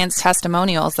other clients'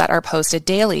 testimonials that are posted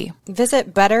daily.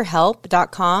 Visit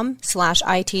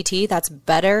betterhelp.com/ITT, that's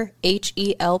better,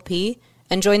 HELP,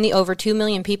 and join the over 2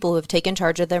 million people who have taken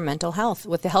charge of their mental health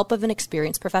with the help of an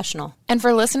experienced professional. And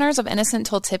for listeners of Innocent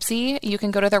Till Tipsy, you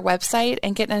can go to their website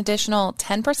and get an additional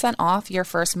 10% off your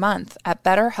first month at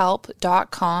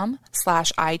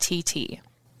betterhelp.com/ITT.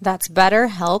 That's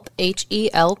betterhelp,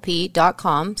 HELP.com/ITT.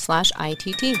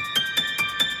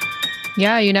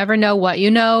 Yeah, you never know what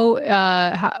you know.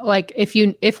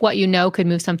 If what you know could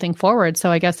move something forward.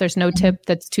 So I guess there's no tip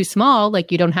that's too small.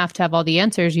 Like, you don't have to have all the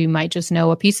answers. You might just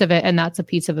know a piece of it, and that's a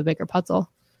piece of a bigger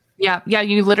puzzle. Yeah.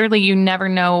 You never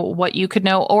know what you could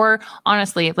know. Or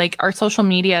honestly, like, our social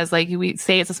media is like, we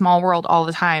say it's a small world all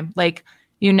the time. Like,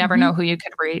 you never know who you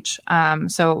could reach.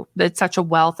 So it's such a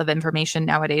wealth of information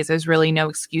nowadays. There's really no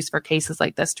excuse for cases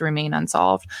like this to remain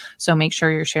unsolved. So make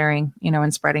sure you're sharing,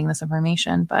 and spreading this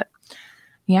information. But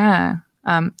yeah,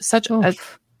 such a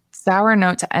sour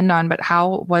note to end on. But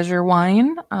how was your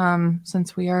wine?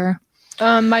 Since we are...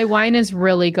 my wine is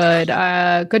really good.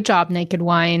 Good job, Naked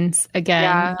Wines. Again.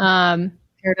 Yeah.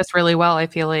 Paired us really well, I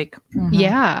feel like.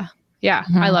 Yeah.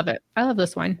 I love it. I love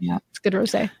this wine. Yeah. It's good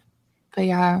rosé. But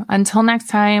yeah, until next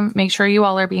time, make sure you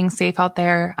all are being safe out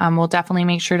there. We'll definitely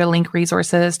make sure to link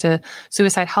resources to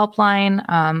Suicide Helpline,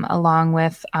 along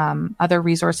with other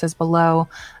resources below.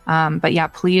 But yeah,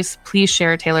 please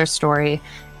share Taylor's story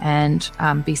and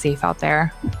be safe out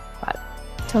there. But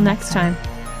till next time.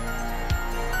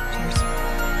 Cheers.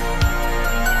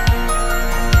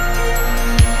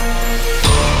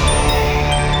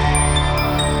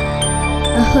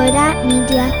 A Huda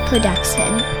Media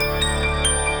Production.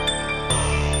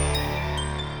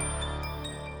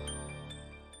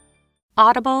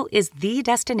 Audible is the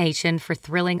destination for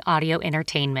thrilling audio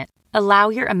entertainment. Allow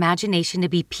your imagination to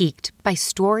be piqued by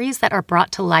stories that are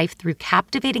brought to life through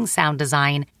captivating sound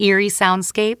design, eerie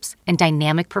soundscapes, and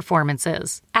dynamic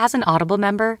performances. As an Audible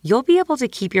member, you'll be able to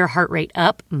keep your heart rate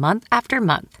up month after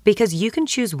month because you can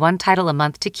choose one title a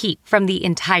month to keep from the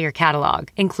entire catalog,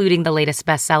 including the latest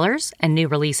bestsellers and new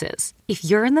releases. If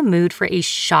you're in the mood for a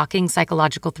shocking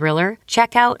psychological thriller,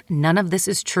 check out None of This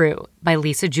Is True by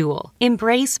Lisa Jewell.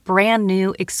 Embrace brand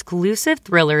new, exclusive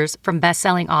thrillers from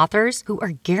best-selling authors who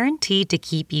are guaranteed to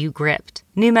keep you gripped.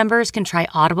 New members can try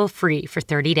Audible free for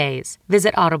 30 days.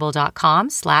 Visit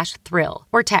audible.com/thrill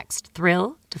or text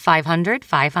thrill to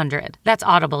 500-500. That's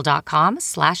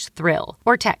audible.com/thrill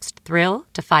or text thrill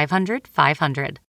to 500-500.